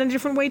looked at in a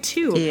different way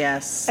too.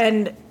 Yes.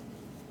 And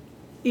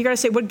you got to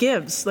say, what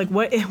gives?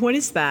 What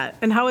is that?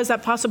 And how is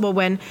that possible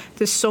when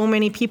there's so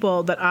many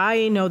people that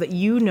I know, that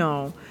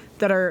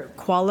that are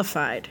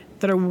qualified,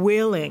 that are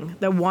willing,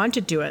 that want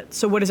to do it?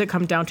 So what does it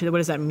come down to? What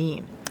does that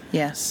mean?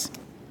 Yes.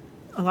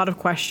 A lot of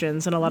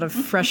questions and a lot of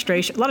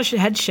frustration, a lot of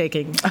head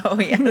shaking. Oh,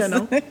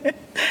 yes.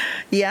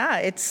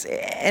 Yeah,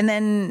 and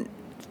then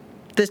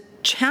the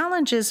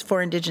challenges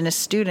for Indigenous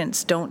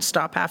students don't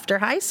stop after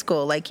high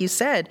school. Like you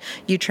said,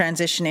 you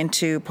transition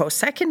into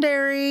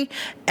post-secondary,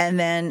 and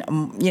then,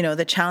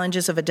 the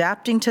challenges of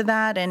adapting to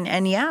that.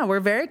 And yeah, we're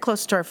very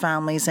close to our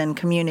families and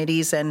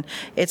communities, and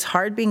it's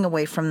hard being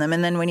away from them.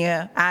 And then when you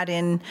add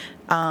in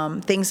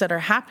things that are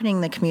happening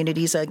in the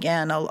communities,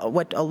 again,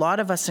 what a lot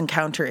of us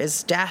encounter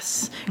is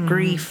death,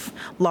 grief,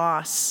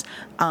 loss.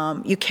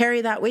 You carry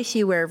that with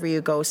you wherever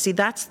you go. See,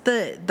 that's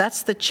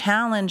the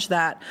challenge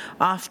that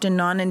often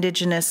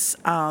non-Indigenous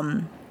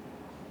Indigenous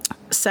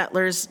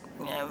settlers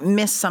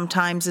miss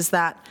sometimes is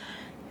that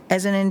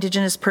as an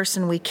Indigenous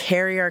person, we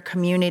carry our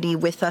community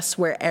with us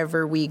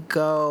wherever we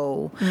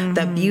go.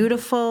 The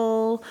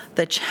beautiful,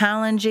 the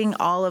challenging,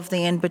 all of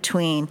the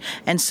in-between.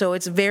 And so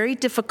it's very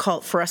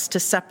difficult for us to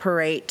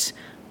separate,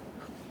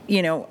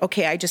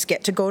 okay, I just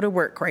get to go to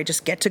work or I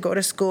just get to go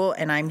to school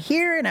and I'm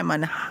here and I'm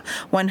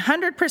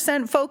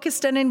 100%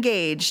 focused and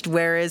engaged.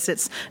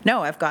 Whereas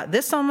no, I've got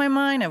this on my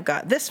mind, I've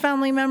got this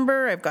family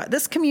member, I've got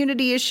this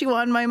community issue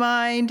on my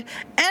mind,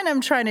 and I'm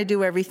trying to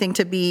do everything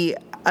to be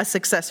a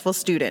successful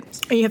student.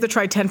 And you have to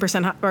try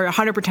 10% or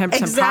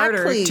 110%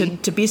 harder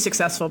to be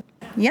successful.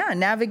 Yeah,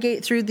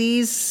 navigate through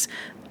these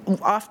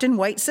often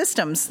white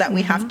systems that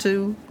we have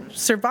to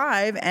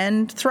survive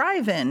and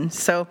thrive in.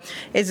 So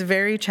it's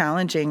very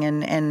challenging,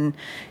 and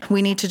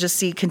we need to just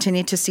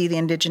continue to see the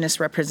Indigenous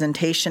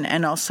representation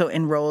and also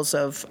in roles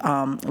of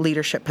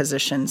leadership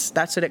positions.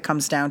 That's what it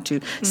comes down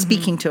to,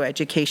 speaking to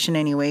education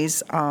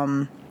anyways.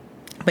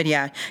 But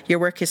yeah, your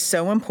work is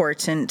so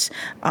important.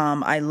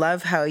 I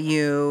love how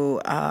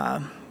you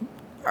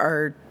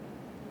are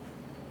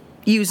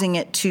using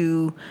it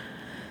to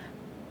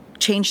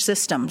change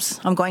systems.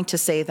 I'm going to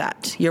say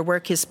that. Your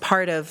work is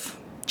part of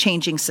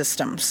changing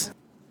systems.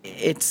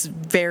 It's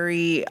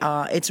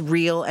it's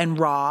real and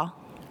raw,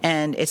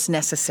 and it's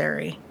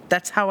necessary.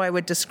 That's how I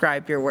would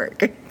describe your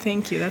work.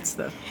 Thank you. That's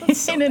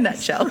so in a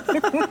nutshell.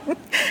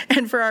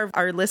 And for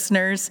our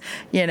listeners,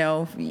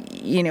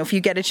 if you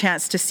get a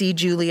chance to see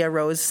Julia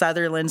Rose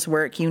Sutherland's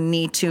work, you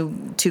need to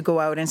go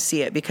out and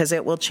see it, because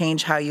it will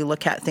change how you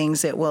look at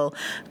things. It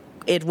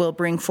will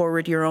bring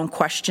forward your own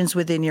questions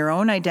within your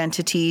own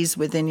identities,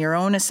 within your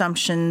own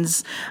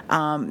assumptions,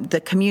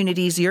 the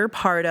communities you're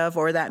part of,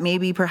 or that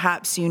maybe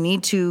perhaps you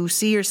need to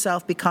see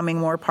yourself becoming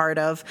more part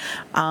of,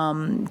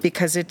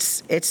 because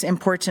it's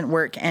important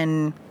work.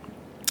 And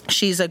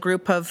she's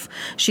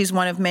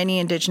one of many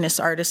Indigenous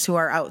artists who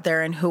are out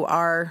there and who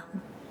are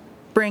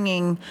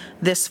bringing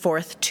this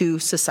forth to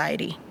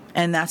society.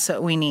 And that's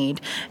what we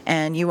need.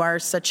 And you are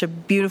such a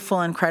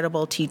beautiful,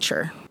 incredible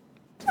teacher.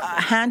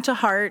 Hand to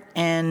heart,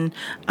 and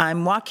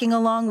I'm walking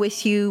along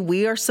with you.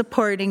 We are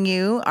supporting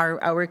you.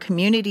 Our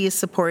community is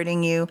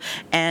supporting you,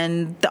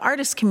 and the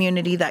artist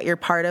community that you're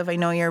part of. I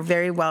know you're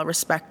very well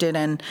respected,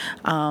 and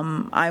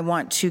I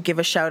want to give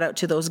a shout out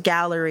to those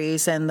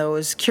galleries and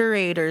those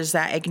curators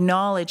that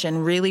acknowledge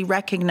and really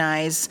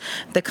recognize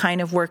the kind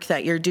of work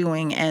that you're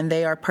doing, and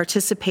they are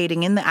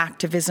participating in the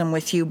activism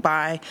with you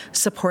by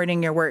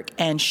supporting your work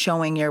and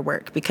showing your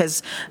work,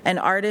 because an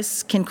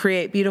artist can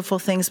create beautiful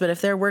things, but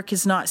if their work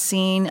is not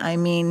seen,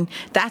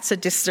 that's a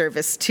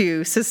disservice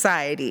to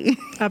society.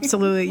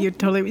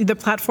 Absolutely. The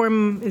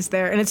platform is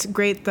there, and it's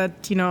great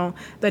that, the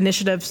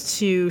initiatives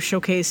to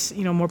showcase,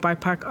 more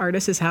BIPOC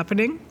artists is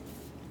happening,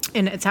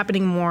 and it's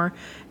happening more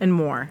and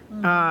more.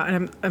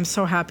 And I'm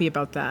so happy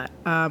about that.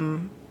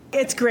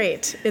 It's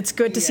great. It's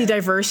good to see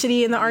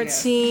diversity in the art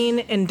scene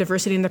and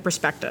diversity in the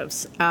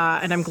perspectives.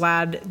 And I'm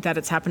glad that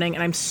it's happening.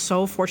 And I'm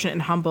so fortunate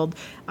and humbled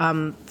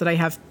that I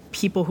have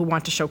people who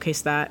want to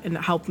showcase that and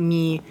help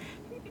me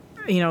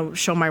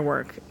show my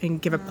work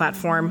and give a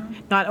platform,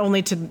 not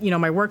only to,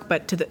 my work,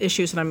 but to the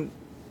issues that I'm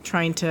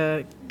trying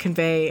to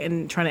convey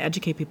and trying to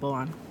educate people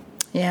on.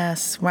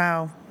 Yes.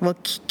 Wow. Well,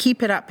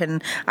 keep it up.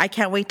 And I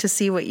can't wait to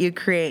see what you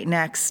create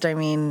next.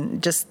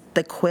 Just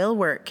the quill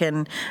work,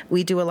 and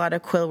we do a lot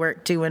of quill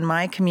work too in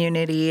my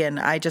community, and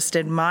I just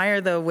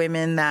admire the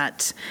women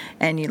that,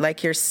 and you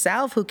like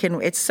yourself, who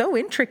can, it's so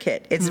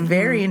intricate, it's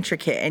very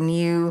intricate, and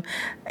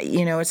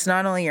it's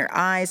not only your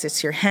eyes,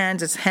 it's your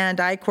hands, it's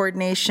hand-eye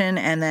coordination,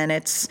 and then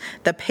it's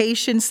the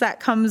patience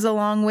that comes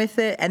along with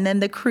it, and then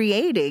the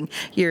creating,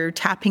 you're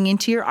tapping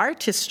into your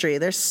artistry.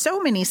 There's so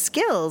many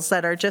skills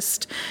that are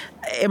just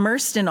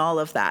immersed in all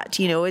of that.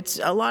 It's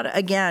a lot of,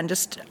 again,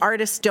 just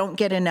artists don't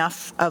get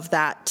enough of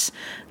that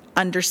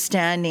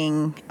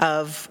understanding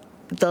of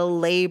the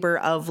labor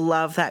of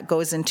love that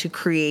goes into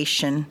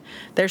creation.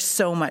 There's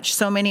so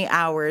many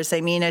hours.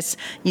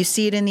 You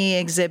see it in the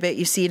exhibit,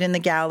 you see it in the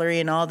gallery,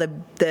 and all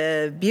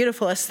the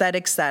beautiful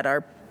aesthetics that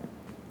are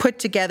put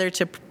together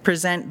to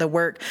present the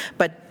work,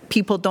 but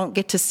people don't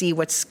get to see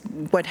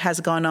what has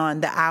gone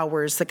on, the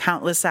hours, the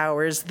countless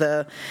hours,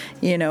 the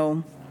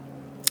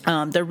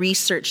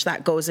research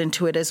that goes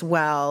into it as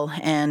well,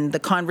 and the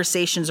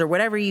conversations or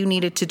whatever you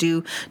needed to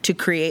do to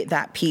create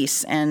that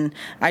piece. And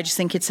I just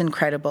think it's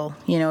incredible.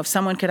 If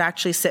someone could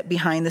actually sit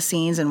behind the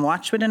scenes and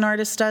watch what an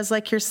artist does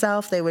like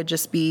yourself, they would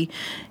just be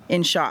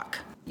in shock.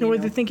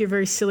 They think you're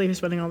very silly for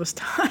spending all this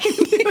time.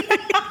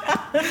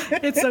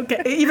 It's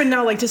okay. Even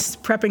now,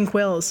 just prepping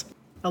quills,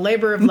 a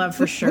labor of love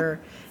for sure,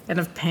 and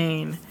of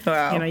pain.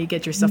 Wow. You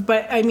get yourself.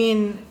 But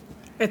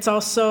it's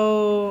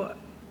also,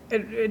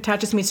 it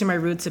attaches me to my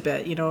roots a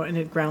bit, and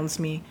it grounds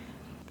me.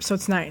 So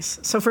it's nice.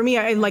 So for me,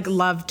 I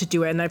love to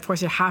do it, and of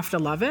course you have to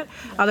love it.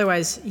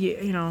 Otherwise,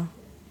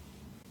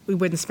 we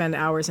wouldn't spend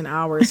hours and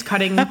hours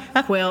cutting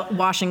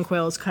washing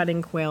quills,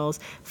 cutting quills,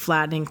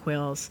 flattening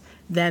quills.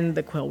 Then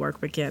the quill work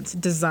begins,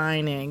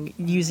 designing,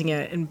 using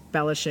it,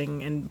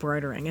 embellishing,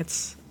 embroidering.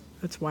 It's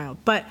wild.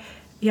 But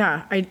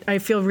I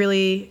feel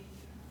really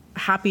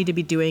happy to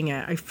be doing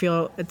it. I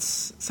feel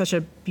it's such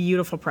a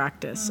beautiful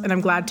practice, and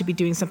I'm glad to be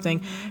doing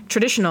something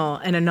traditional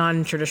in a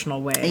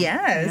non-traditional way.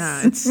 Yes.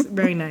 Yeah, it's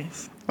very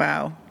nice.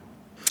 Wow.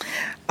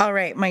 All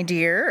right, my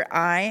dear,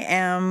 I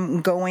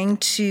am going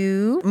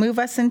to move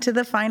us into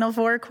the final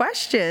 4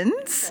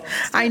 questions.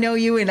 I know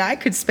you and I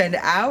could spend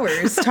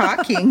hours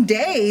talking,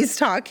 days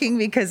talking,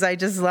 because I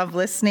just love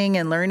listening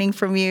and learning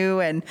from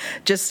you and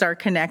just our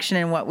connection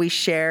and what we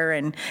share.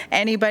 And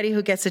anybody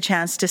who gets a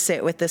chance to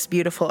sit with this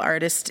beautiful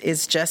artist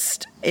is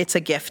just, it's a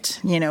gift,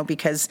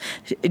 because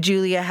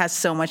Julia has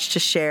so much to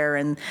share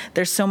and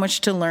there's so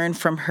much to learn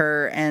from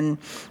her. And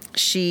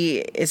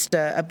she is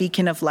a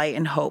beacon of light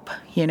and hope,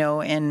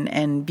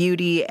 and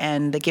beauty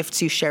and the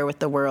gifts you share with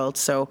the world.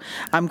 So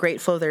I'm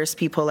grateful there's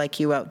people like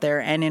you out there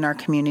and in our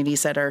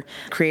communities that are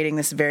creating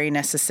this very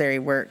necessary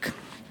work.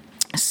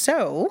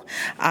 So,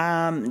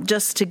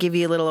 just to give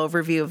you a little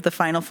overview of the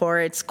final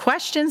 4, it's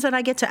questions that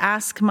I get to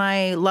ask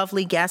my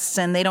lovely guests,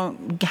 and they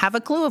don't have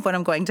a clue of what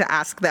I'm going to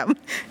ask them.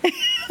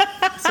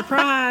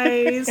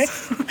 Surprise!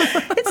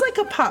 It's like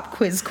a pop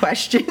quiz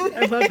question.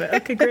 I love it.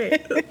 Okay,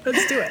 great.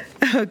 Let's do it.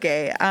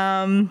 Okay.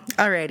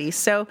 Alrighty.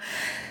 So,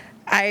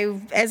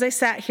 as I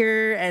sat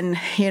here and,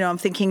 I'm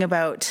thinking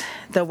about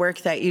the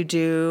work that you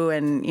do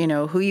and,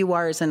 who you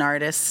are as an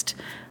artist.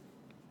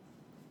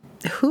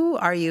 Who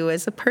are you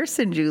as a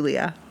person,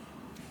 Julia?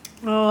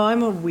 Oh,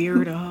 I'm a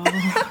weirdo.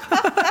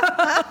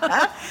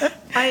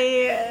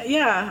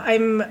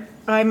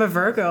 I'm a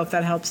Virgo, if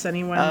that helps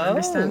anyone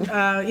understand.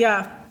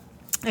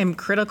 I'm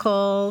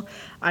critical.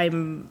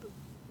 I'm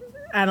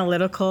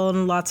analytical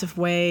in lots of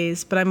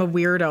ways, but I'm a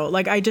weirdo.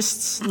 Like, I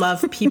just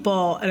love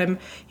people, and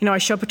I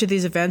show up to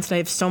these events and I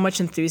have so much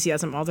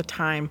enthusiasm all the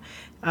time,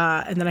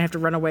 and then I have to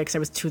run away because I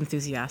was too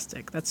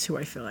enthusiastic. That's who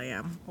I feel I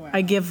am. Wow.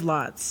 I give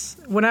lots.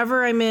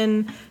 Whenever I'm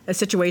in a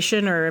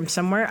situation or I'm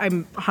somewhere,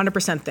 I'm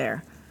 100%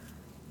 there.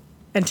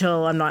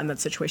 Until I'm not in that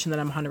situation, then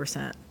I'm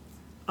 100%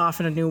 off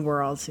in a new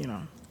world,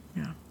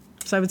 Yeah.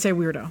 So I would say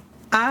weirdo.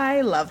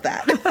 I love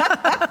that.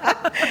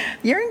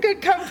 You're in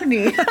good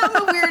company. I'm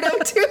a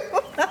weirdo too.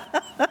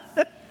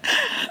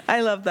 I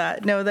love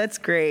that. No, that's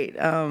great.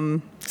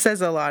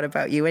 Says a lot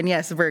about you. And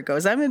yes,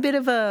 Virgos. I'm a bit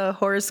of a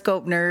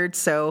horoscope nerd,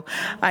 so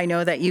I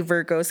know that you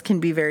Virgos can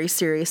be very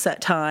serious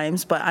at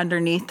times, but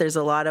underneath there's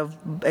a lot of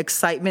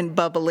excitement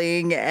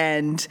bubbling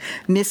and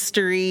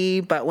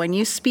mystery. But when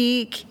you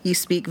speak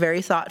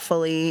very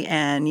thoughtfully,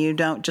 and you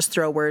don't just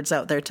throw words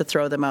out there to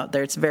throw them out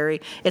there.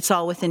 It's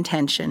all with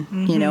intention,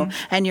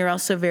 and you're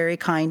also very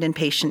kind and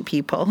patient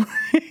people.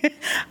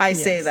 I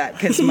say that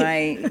because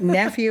my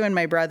nephew and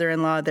my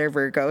brother-in-law, they're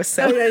Virgos.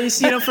 So. Oh, yeah, you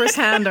see,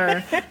 firsthand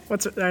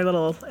what's our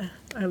little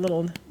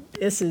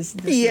isses.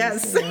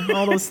 Yes.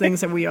 All those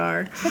things that we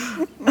are.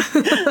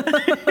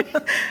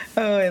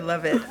 Oh, I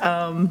love it.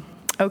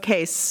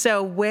 Okay,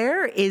 so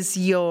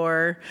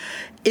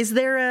is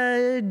there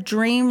a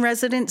dream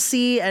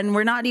residency? And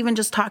we're not even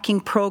just talking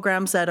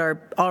programs that are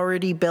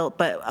already built,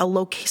 but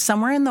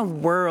somewhere in the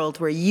world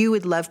where you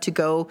would love to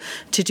go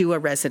to do a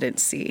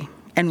residency,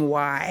 and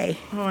why?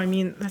 Oh,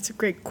 that's a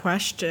great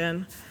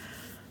question.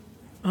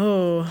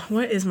 Oh,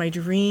 what is my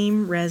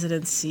dream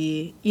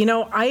residency?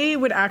 I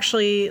would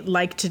actually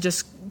like to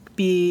just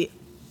be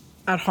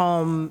at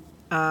home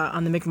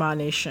on the Mi'kmaq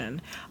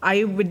Nation.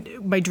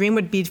 My dream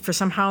would be for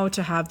somehow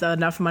to have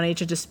enough money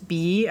to just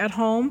be at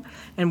home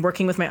and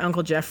working with my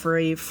Uncle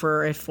Jeffrey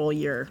for a full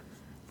year,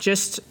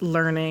 just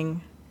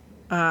learning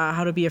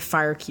how to be a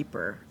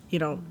firekeeper.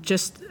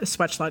 Just a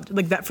sweat lodge.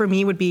 Like that for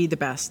me would be the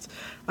best.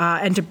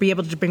 And to be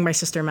able to bring my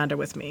sister Amanda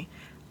with me.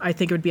 I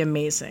think it would be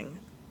amazing.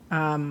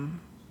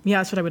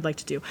 That's what I would like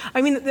to do.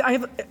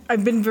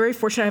 I've been very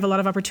fortunate. I have a lot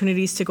of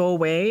opportunities to go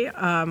away.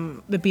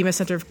 The Bemis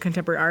Center of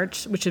Contemporary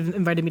Art, which have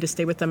invited me to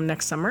stay with them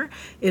next summer,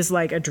 is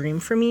like a dream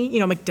for me.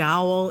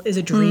 MacDowell is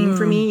a dream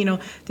for me.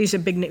 There's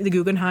the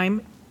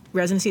Guggenheim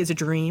residency is a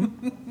dream.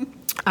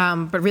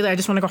 But really, I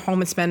just want to go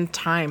home and spend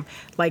time.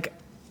 I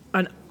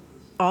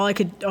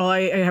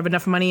have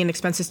enough money and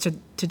expenses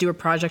to do a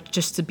project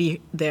just to be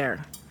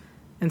there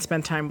and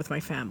spend time with my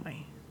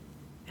family,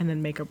 and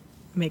then make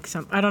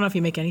some. I don't know if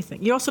you make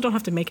anything. You also don't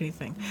have to make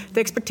anything. The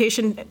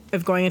expectation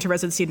of going into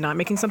residency and not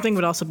making something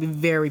would also be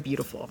very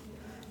beautiful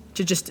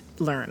to just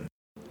learn.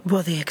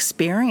 Well, the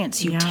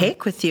experience you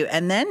take with you,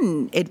 and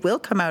then it will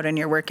come out in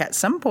your work at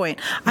some point.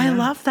 Yeah. I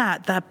love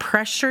that. The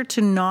pressure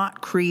to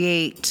not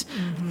create.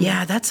 Mm-hmm.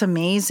 Yeah, that's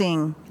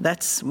amazing.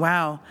 That's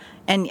wow.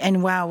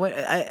 And wow,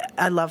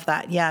 I love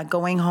that. Yeah,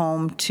 going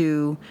home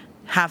to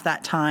have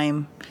that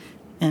time.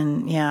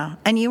 And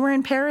you were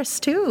in Paris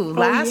too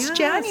last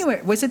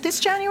January. Was it this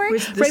January?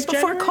 Right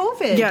before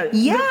COVID. Yeah.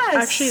 Yes.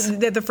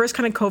 Actually, the first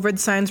kind of COVID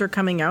signs were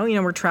coming out.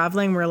 We're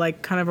traveling. We're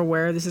like kind of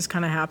aware this is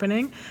kind of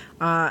happening.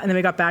 And then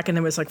we got back, and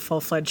there was like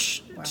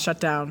full-fledged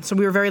shutdown. So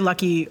we were very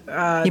lucky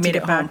to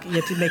get back. You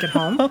had to make it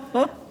home.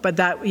 But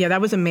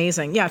that was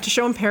amazing. Yeah, to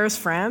show in Paris,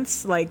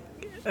 France, like.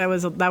 That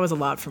was a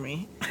lot for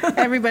me.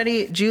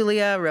 Everybody,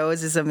 Julia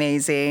Rose is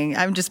amazing.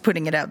 I'm just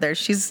putting it out there.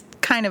 She's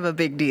kind of a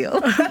big deal.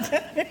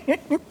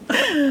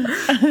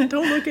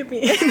 Don't look at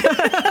me.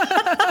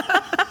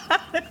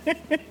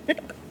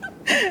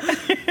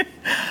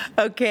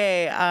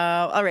 Okay.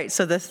 All right.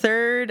 So the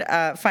third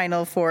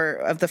final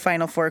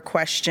four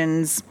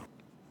questions.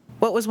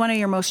 What was one of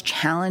your most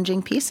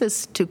challenging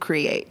pieces to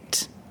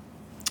create?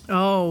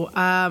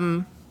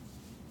 In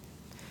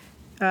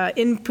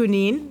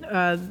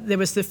Punin, there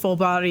was the full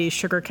body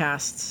sugar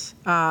casts.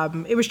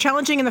 It was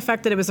challenging in the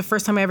fact that it was the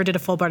first time I ever did a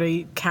full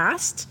body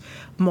cast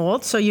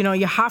mold. So,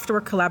 you have to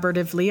work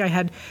collaboratively. I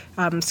had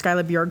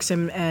Skylar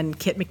Bjorkson and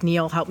Kit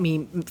McNeil help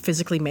me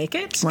physically make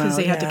it because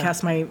they had to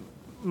cast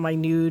my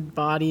nude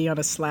body on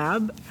a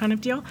slab kind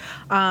of deal.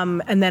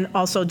 And then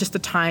also just the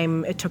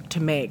time it took to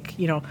make.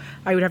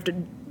 I would have to...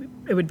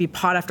 It would be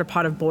pot after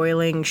pot of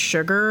boiling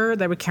sugar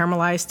that would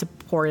caramelize to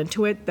pour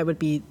into it. That would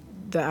be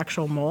the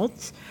actual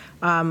molds.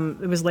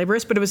 It was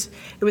laborious, but it was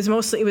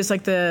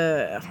like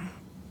the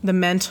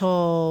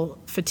mental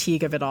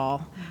fatigue of it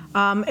all.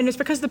 And it's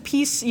because the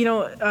piece,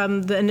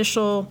 the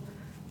initial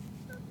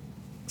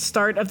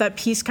start of that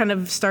piece kind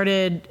of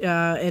started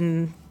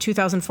in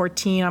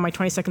 2014 on my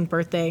 22nd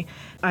birthday.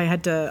 I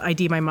had to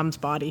ID my mom's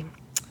body.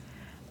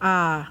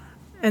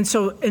 And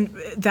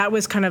that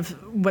was kind of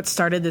what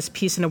started this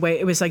piece in a way.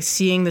 It was like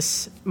seeing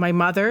my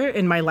mother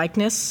in my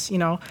likeness,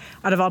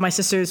 out of all my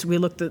sisters, we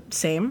looked the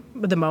same,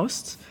 but the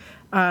most.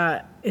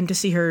 And to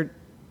see her,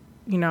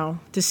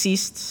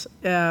 deceased,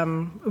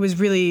 it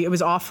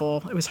was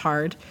awful. It was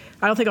hard.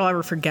 I don't think I'll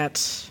ever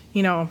forget,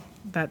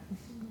 that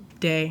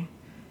day.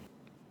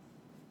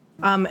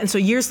 And so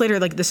years later,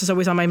 like this is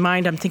always on my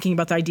mind. I'm thinking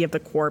about the idea of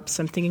the corpse.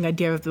 I'm thinking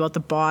about the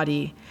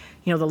body,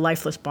 the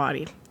lifeless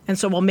body. And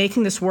so while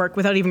making this work,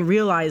 without even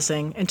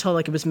realizing until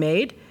it was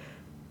made,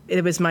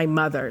 it was my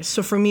mother.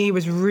 So for me, it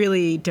was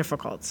really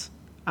difficult.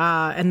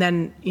 And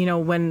then,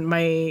 when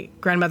my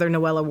grandmother,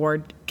 Noella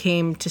Ward,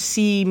 came to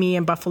see me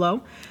in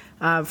Buffalo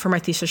for my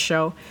thesis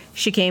show,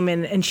 she came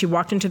in and she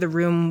walked into the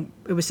room.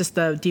 It was just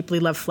the deeply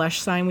loved flesh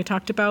sign we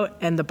talked about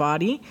and the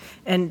body.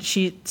 And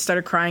she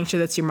started crying. She said,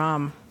 "That's your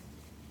mom."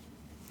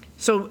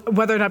 So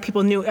whether or not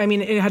people knew,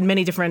 it had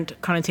many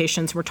different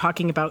connotations. We're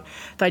talking about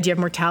the idea of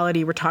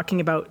mortality. We're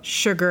talking about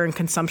sugar and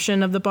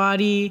consumption of the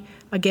body.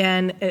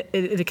 Again,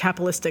 a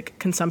capitalistic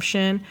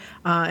consumption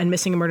and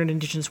missing and murdered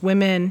Indigenous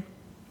women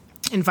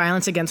and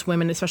violence against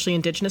women, especially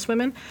Indigenous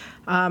women.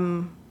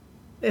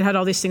 It had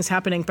all these things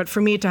happening. But for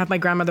me to have my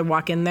grandmother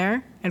walk in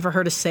there and for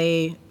her to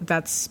say,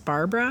 "That's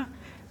Barbara,"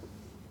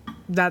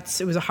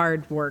 it was a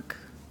hard work.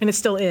 And it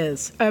still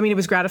is. It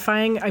was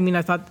gratifying.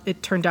 I thought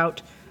it turned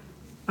out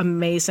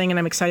amazing, and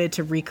I'm excited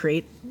to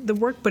recreate the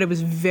work, but it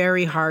was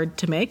very hard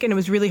to make, and it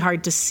was really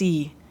hard to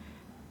see.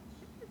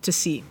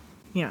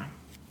 Yeah.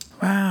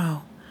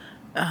 Wow.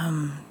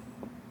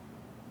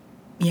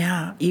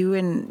 Yeah, you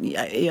and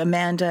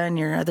Amanda and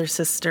your other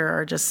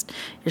sister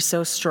you're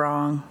so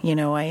strong.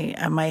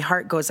 My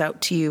heart goes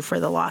out to you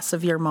for the loss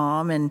of your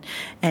mom,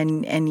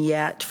 and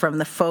yet from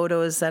the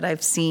photos that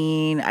I've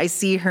seen, I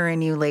see her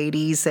and you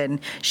ladies, and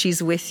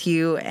she's with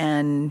you,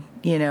 and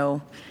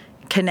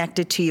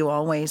connected to you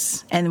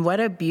always. And what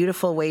a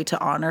beautiful way to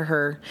honor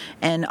her,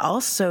 and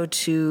also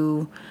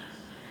to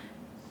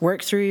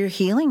work through your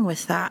healing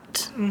with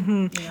that.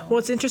 Mm-hmm. Well,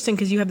 it's interesting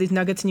because you have these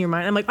nuggets in your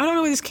mind. I'm like, I don't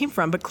know where this came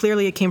from, but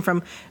clearly it came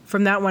from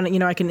that one.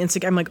 I can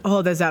I'm like,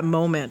 oh, there's that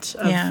moment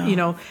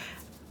of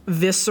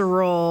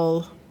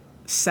visceral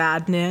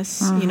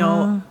sadness,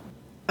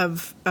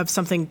 of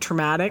something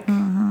traumatic,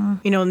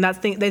 and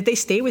that thing they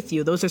stay with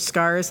you. Those are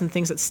scars and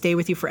things that stay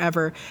with you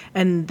forever,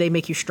 and they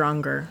make you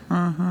stronger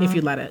if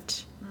you let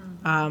it.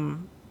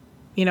 And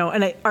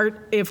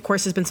art, of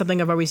course, has been something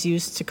I've always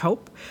used to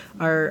cope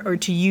or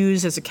to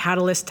use as a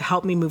catalyst to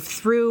help me move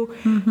through.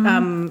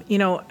 And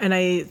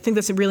I think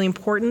that's really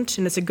important,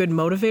 and it's a good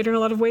motivator in a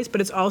lot of ways,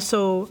 but it's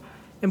also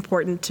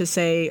important to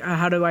say,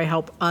 how do I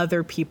help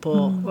other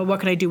people? Well, what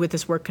can I do with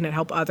this work? Can it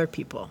help other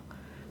people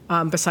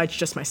besides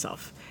just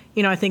myself?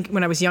 I think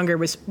when I was younger, it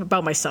was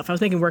about myself. I was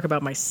making work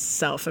about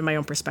myself and my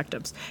own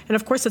perspectives. And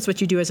of course, that's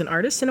what you do as an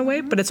artist in a way,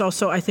 but it's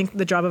also, I think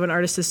the job of an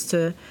artist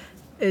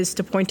is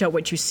to point out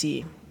what you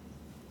see.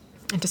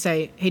 And to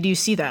say, hey, do you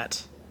see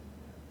that?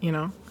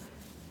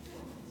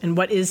 And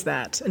what is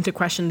that? And to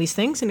question these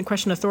things, and to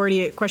question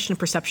authority, question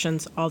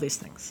perceptions, all these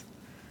things.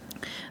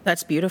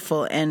 That's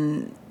beautiful,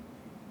 and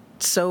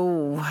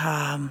so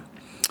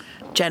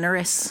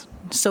generous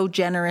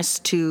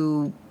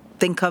to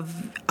think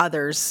of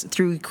others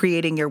through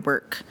creating your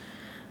work.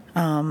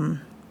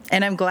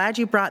 And I'm glad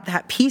you brought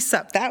that piece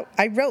up. That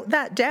I wrote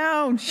that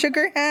down,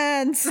 sugar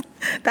hands.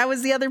 That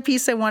was the other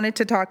piece I wanted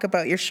to talk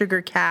about, your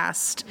sugar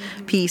cast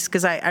piece,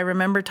 because I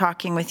remember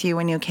talking with you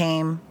when you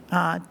came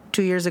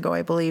 2 years ago,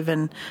 I believe,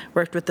 and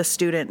worked with the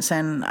students,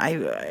 and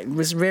I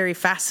was very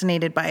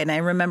fascinated by it. And I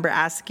remember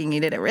asking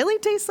you, did it really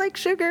taste like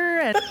sugar?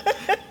 And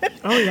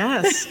oh,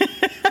 yes.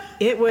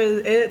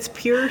 It's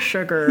pure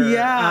sugar.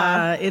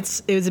 Yeah.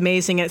 It was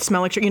amazing. It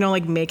smelled like sugar.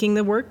 Like making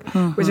the work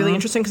was really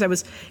interesting because I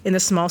was in the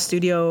small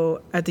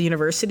studio at the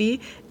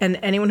university, and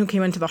anyone who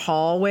came into the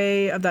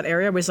hallway of that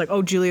area was like,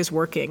 oh, Julia's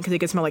working, because it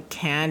could smell like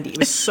candy. It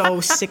was so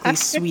sickly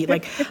sweet.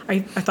 Like I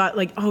thought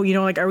like, oh,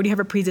 like I already have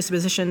a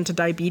predisposition to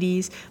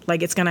diabetes.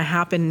 Like it's going to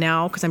happen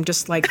now because I'm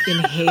just like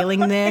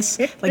inhaling this,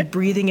 like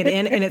breathing it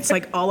in, and it's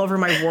like all over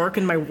my work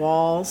and my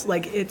walls.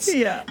 Like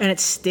and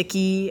it's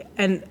sticky.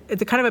 And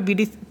the kind of a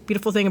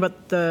beautiful thing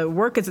about the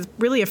work is it's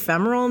really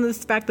ephemeral in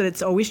this fact that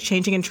it's always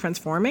changing and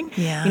transforming.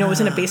 Yeah. It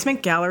was in a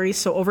basement gallery,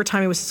 so over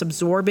time it was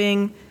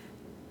absorbing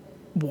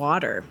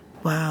water.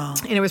 Wow.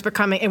 And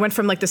it went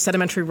from like the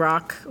sedimentary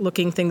rock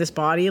looking thing, this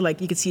body,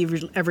 like you could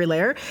see every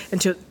layer,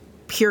 into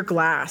pure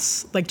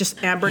glass, like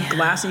just amber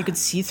glass that you could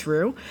see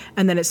through.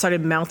 And then it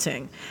started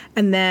melting.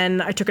 And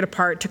then I took it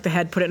apart, took the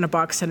head, put it in a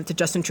box, sent it to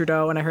Justin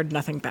Trudeau, and I heard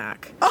nothing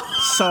back.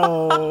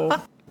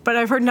 But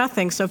I've heard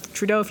nothing. So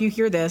Trudeau, if you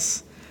hear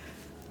this,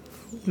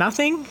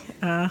 nothing?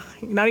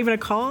 Not even a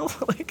call?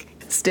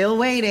 Still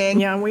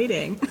waiting. Yeah, I'm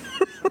waiting.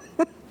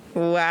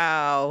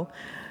 Wow.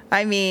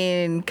 I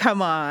mean,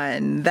 come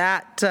on.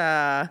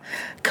 That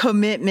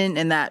commitment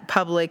and that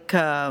public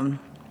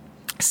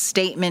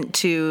statement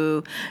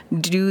to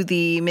do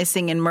the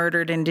missing and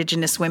murdered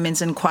Indigenous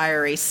women's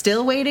inquiry.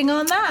 Still waiting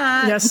on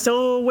that. Yeah,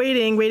 still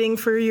waiting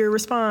for your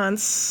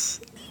response.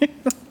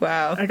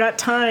 Wow. I got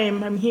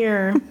time. I'm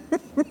here.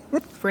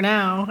 For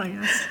now, I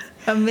guess.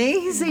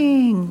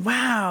 Amazing.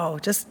 Wow.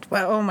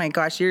 Oh my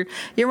gosh. You're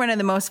one of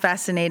the most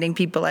fascinating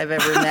people I've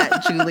ever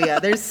met, Julia.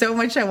 There's so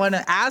much I want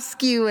to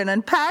ask you and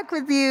unpack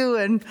with you.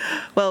 And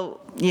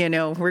well,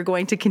 we're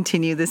going to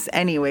continue this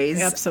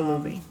anyways.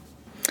 Absolutely.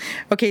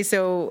 Okay.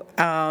 So,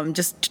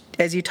 just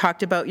as you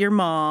talked about your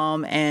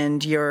mom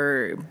and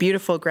your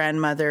beautiful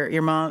grandmother,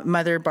 your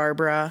mother,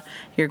 Barbara,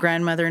 your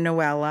grandmother,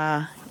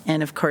 Noella,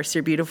 and of course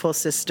your beautiful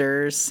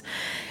sisters,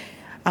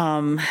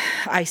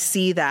 I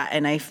see that,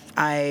 and I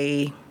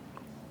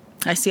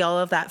see all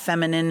of that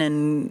feminine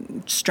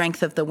and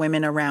strength of the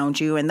women around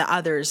you, and the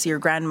others, your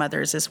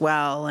grandmothers as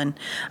well, and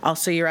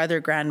also your other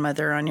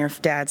grandmother on your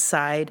dad's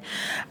side.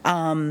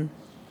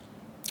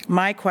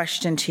 My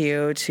question to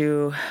you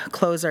to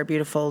close our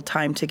beautiful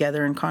time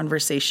together in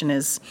conversation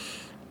is,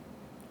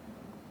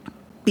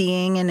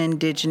 being an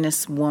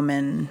Indigenous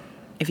woman,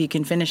 if you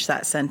can finish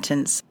that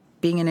sentence,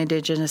 being an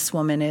Indigenous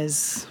woman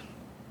is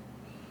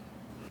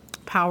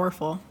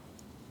powerful.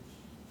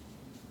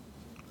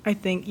 I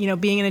think,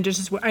 being an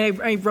Indigenous,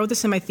 I wrote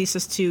this in my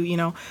thesis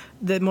too,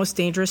 the most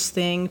dangerous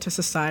thing to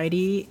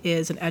society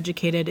is an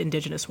educated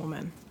Indigenous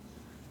woman.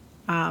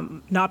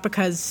 Not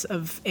because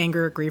of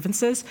anger or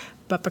grievances,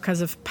 but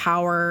because of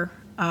power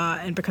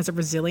and because of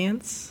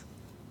resilience.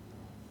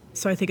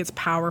 So I think it's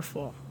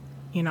powerful.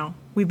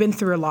 We've been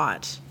through a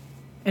lot,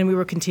 and we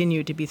will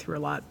continue to be through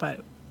a lot,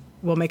 but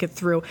we'll make it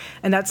through.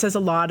 And that says a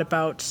lot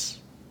about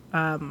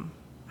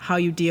how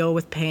you deal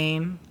with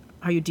pain,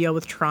 how you deal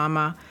with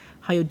trauma,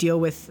 how you deal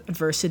with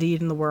adversity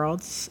in the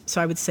world.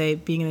 So I would say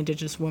being an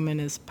Indigenous woman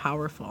is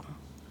powerful.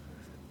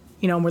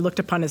 And we're looked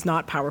upon as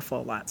not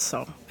powerful a lot.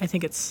 So I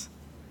think it's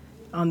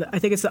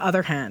the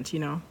other hand,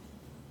 Yeah.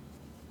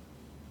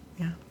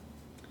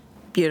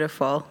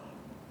 Beautiful.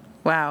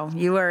 Wow.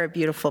 You are a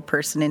beautiful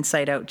person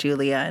inside out,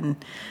 Julia. And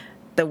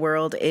the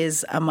world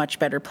is a much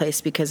better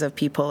place because of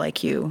people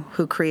like you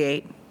who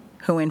create,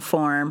 who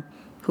inform,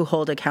 who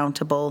hold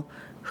accountable,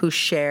 who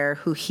share,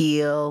 who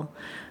heal,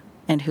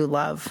 and who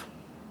love.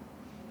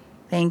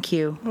 Thank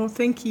you. Oh,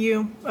 thank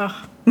you.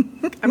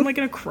 I'm going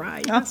to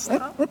cry.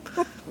 Stop.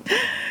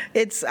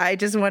 I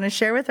just want to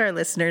share with our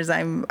listeners,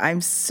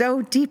 I'm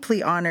so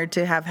deeply honored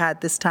to have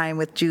had this time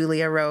with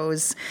Julia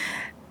Rose.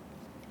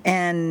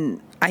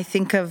 And I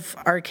think of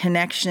our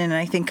connection, and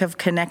I think of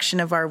connection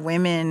of our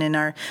women,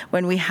 and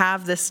when we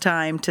have this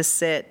time to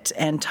sit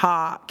and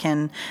talk.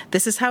 And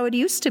this is how it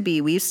used to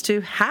be. We used to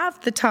have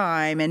the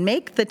time and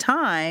make the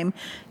time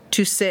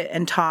to sit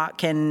and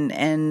talk,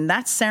 and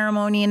that's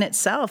ceremony in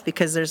itself,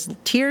 because there's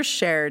tears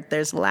shared,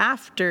 there's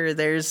laughter,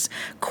 there's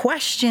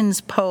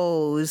questions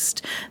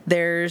posed,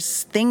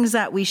 there's things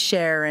that we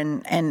share,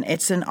 and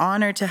it's an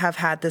honor to have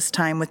had this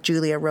time with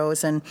Julia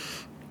Rose. And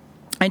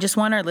I just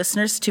want our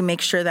listeners to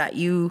make sure that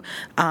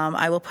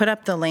I will put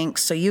up the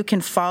links so you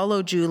can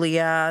follow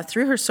Julia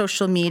through her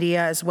social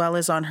media as well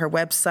as on her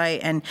website,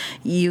 and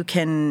you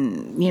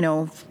can,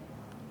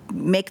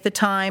 make the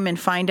time and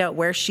find out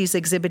where she's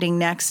exhibiting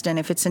next. And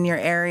if it's in your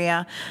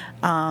area,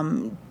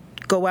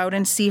 go out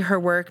and see her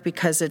work,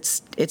 because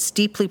it's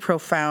deeply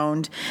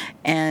profound,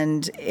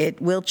 and it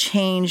will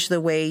change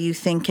the way you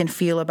think and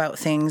feel about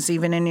things,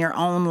 even in your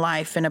own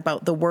life and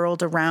about the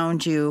world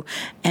around you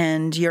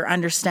and your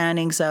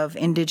understandings of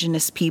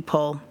Indigenous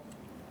people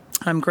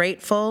I'm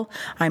grateful.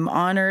 I'm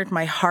honored.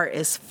 My heart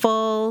is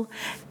full.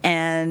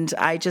 And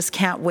I just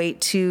can't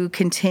wait to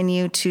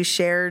continue to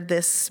share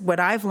this, what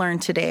I've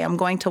learned today. I'm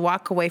going to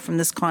walk away from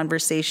this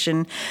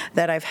conversation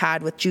that I've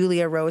had with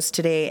Julia Rose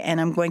today,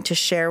 and I'm going to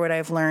share what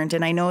I've learned.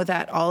 And I know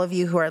that all of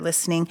you who are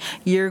listening,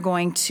 you're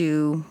going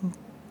to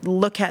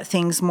look at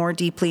things more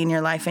deeply in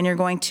your life, and you're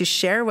going to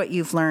share what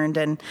you've learned.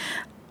 And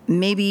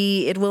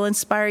maybe it will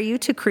inspire you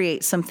to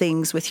create some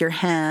things with your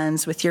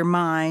hands, with your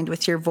mind,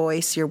 with your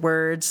voice, your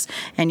words,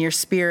 and your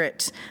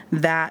spirit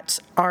that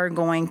are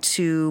going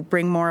to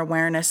bring more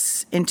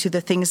awareness into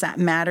the things that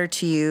matter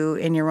to you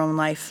in your own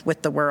life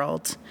with the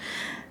world.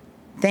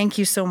 Thank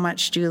you so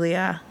much,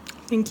 Julia.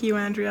 Thank you,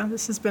 Andrea.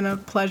 This has been a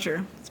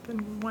pleasure. It's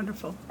been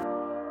wonderful.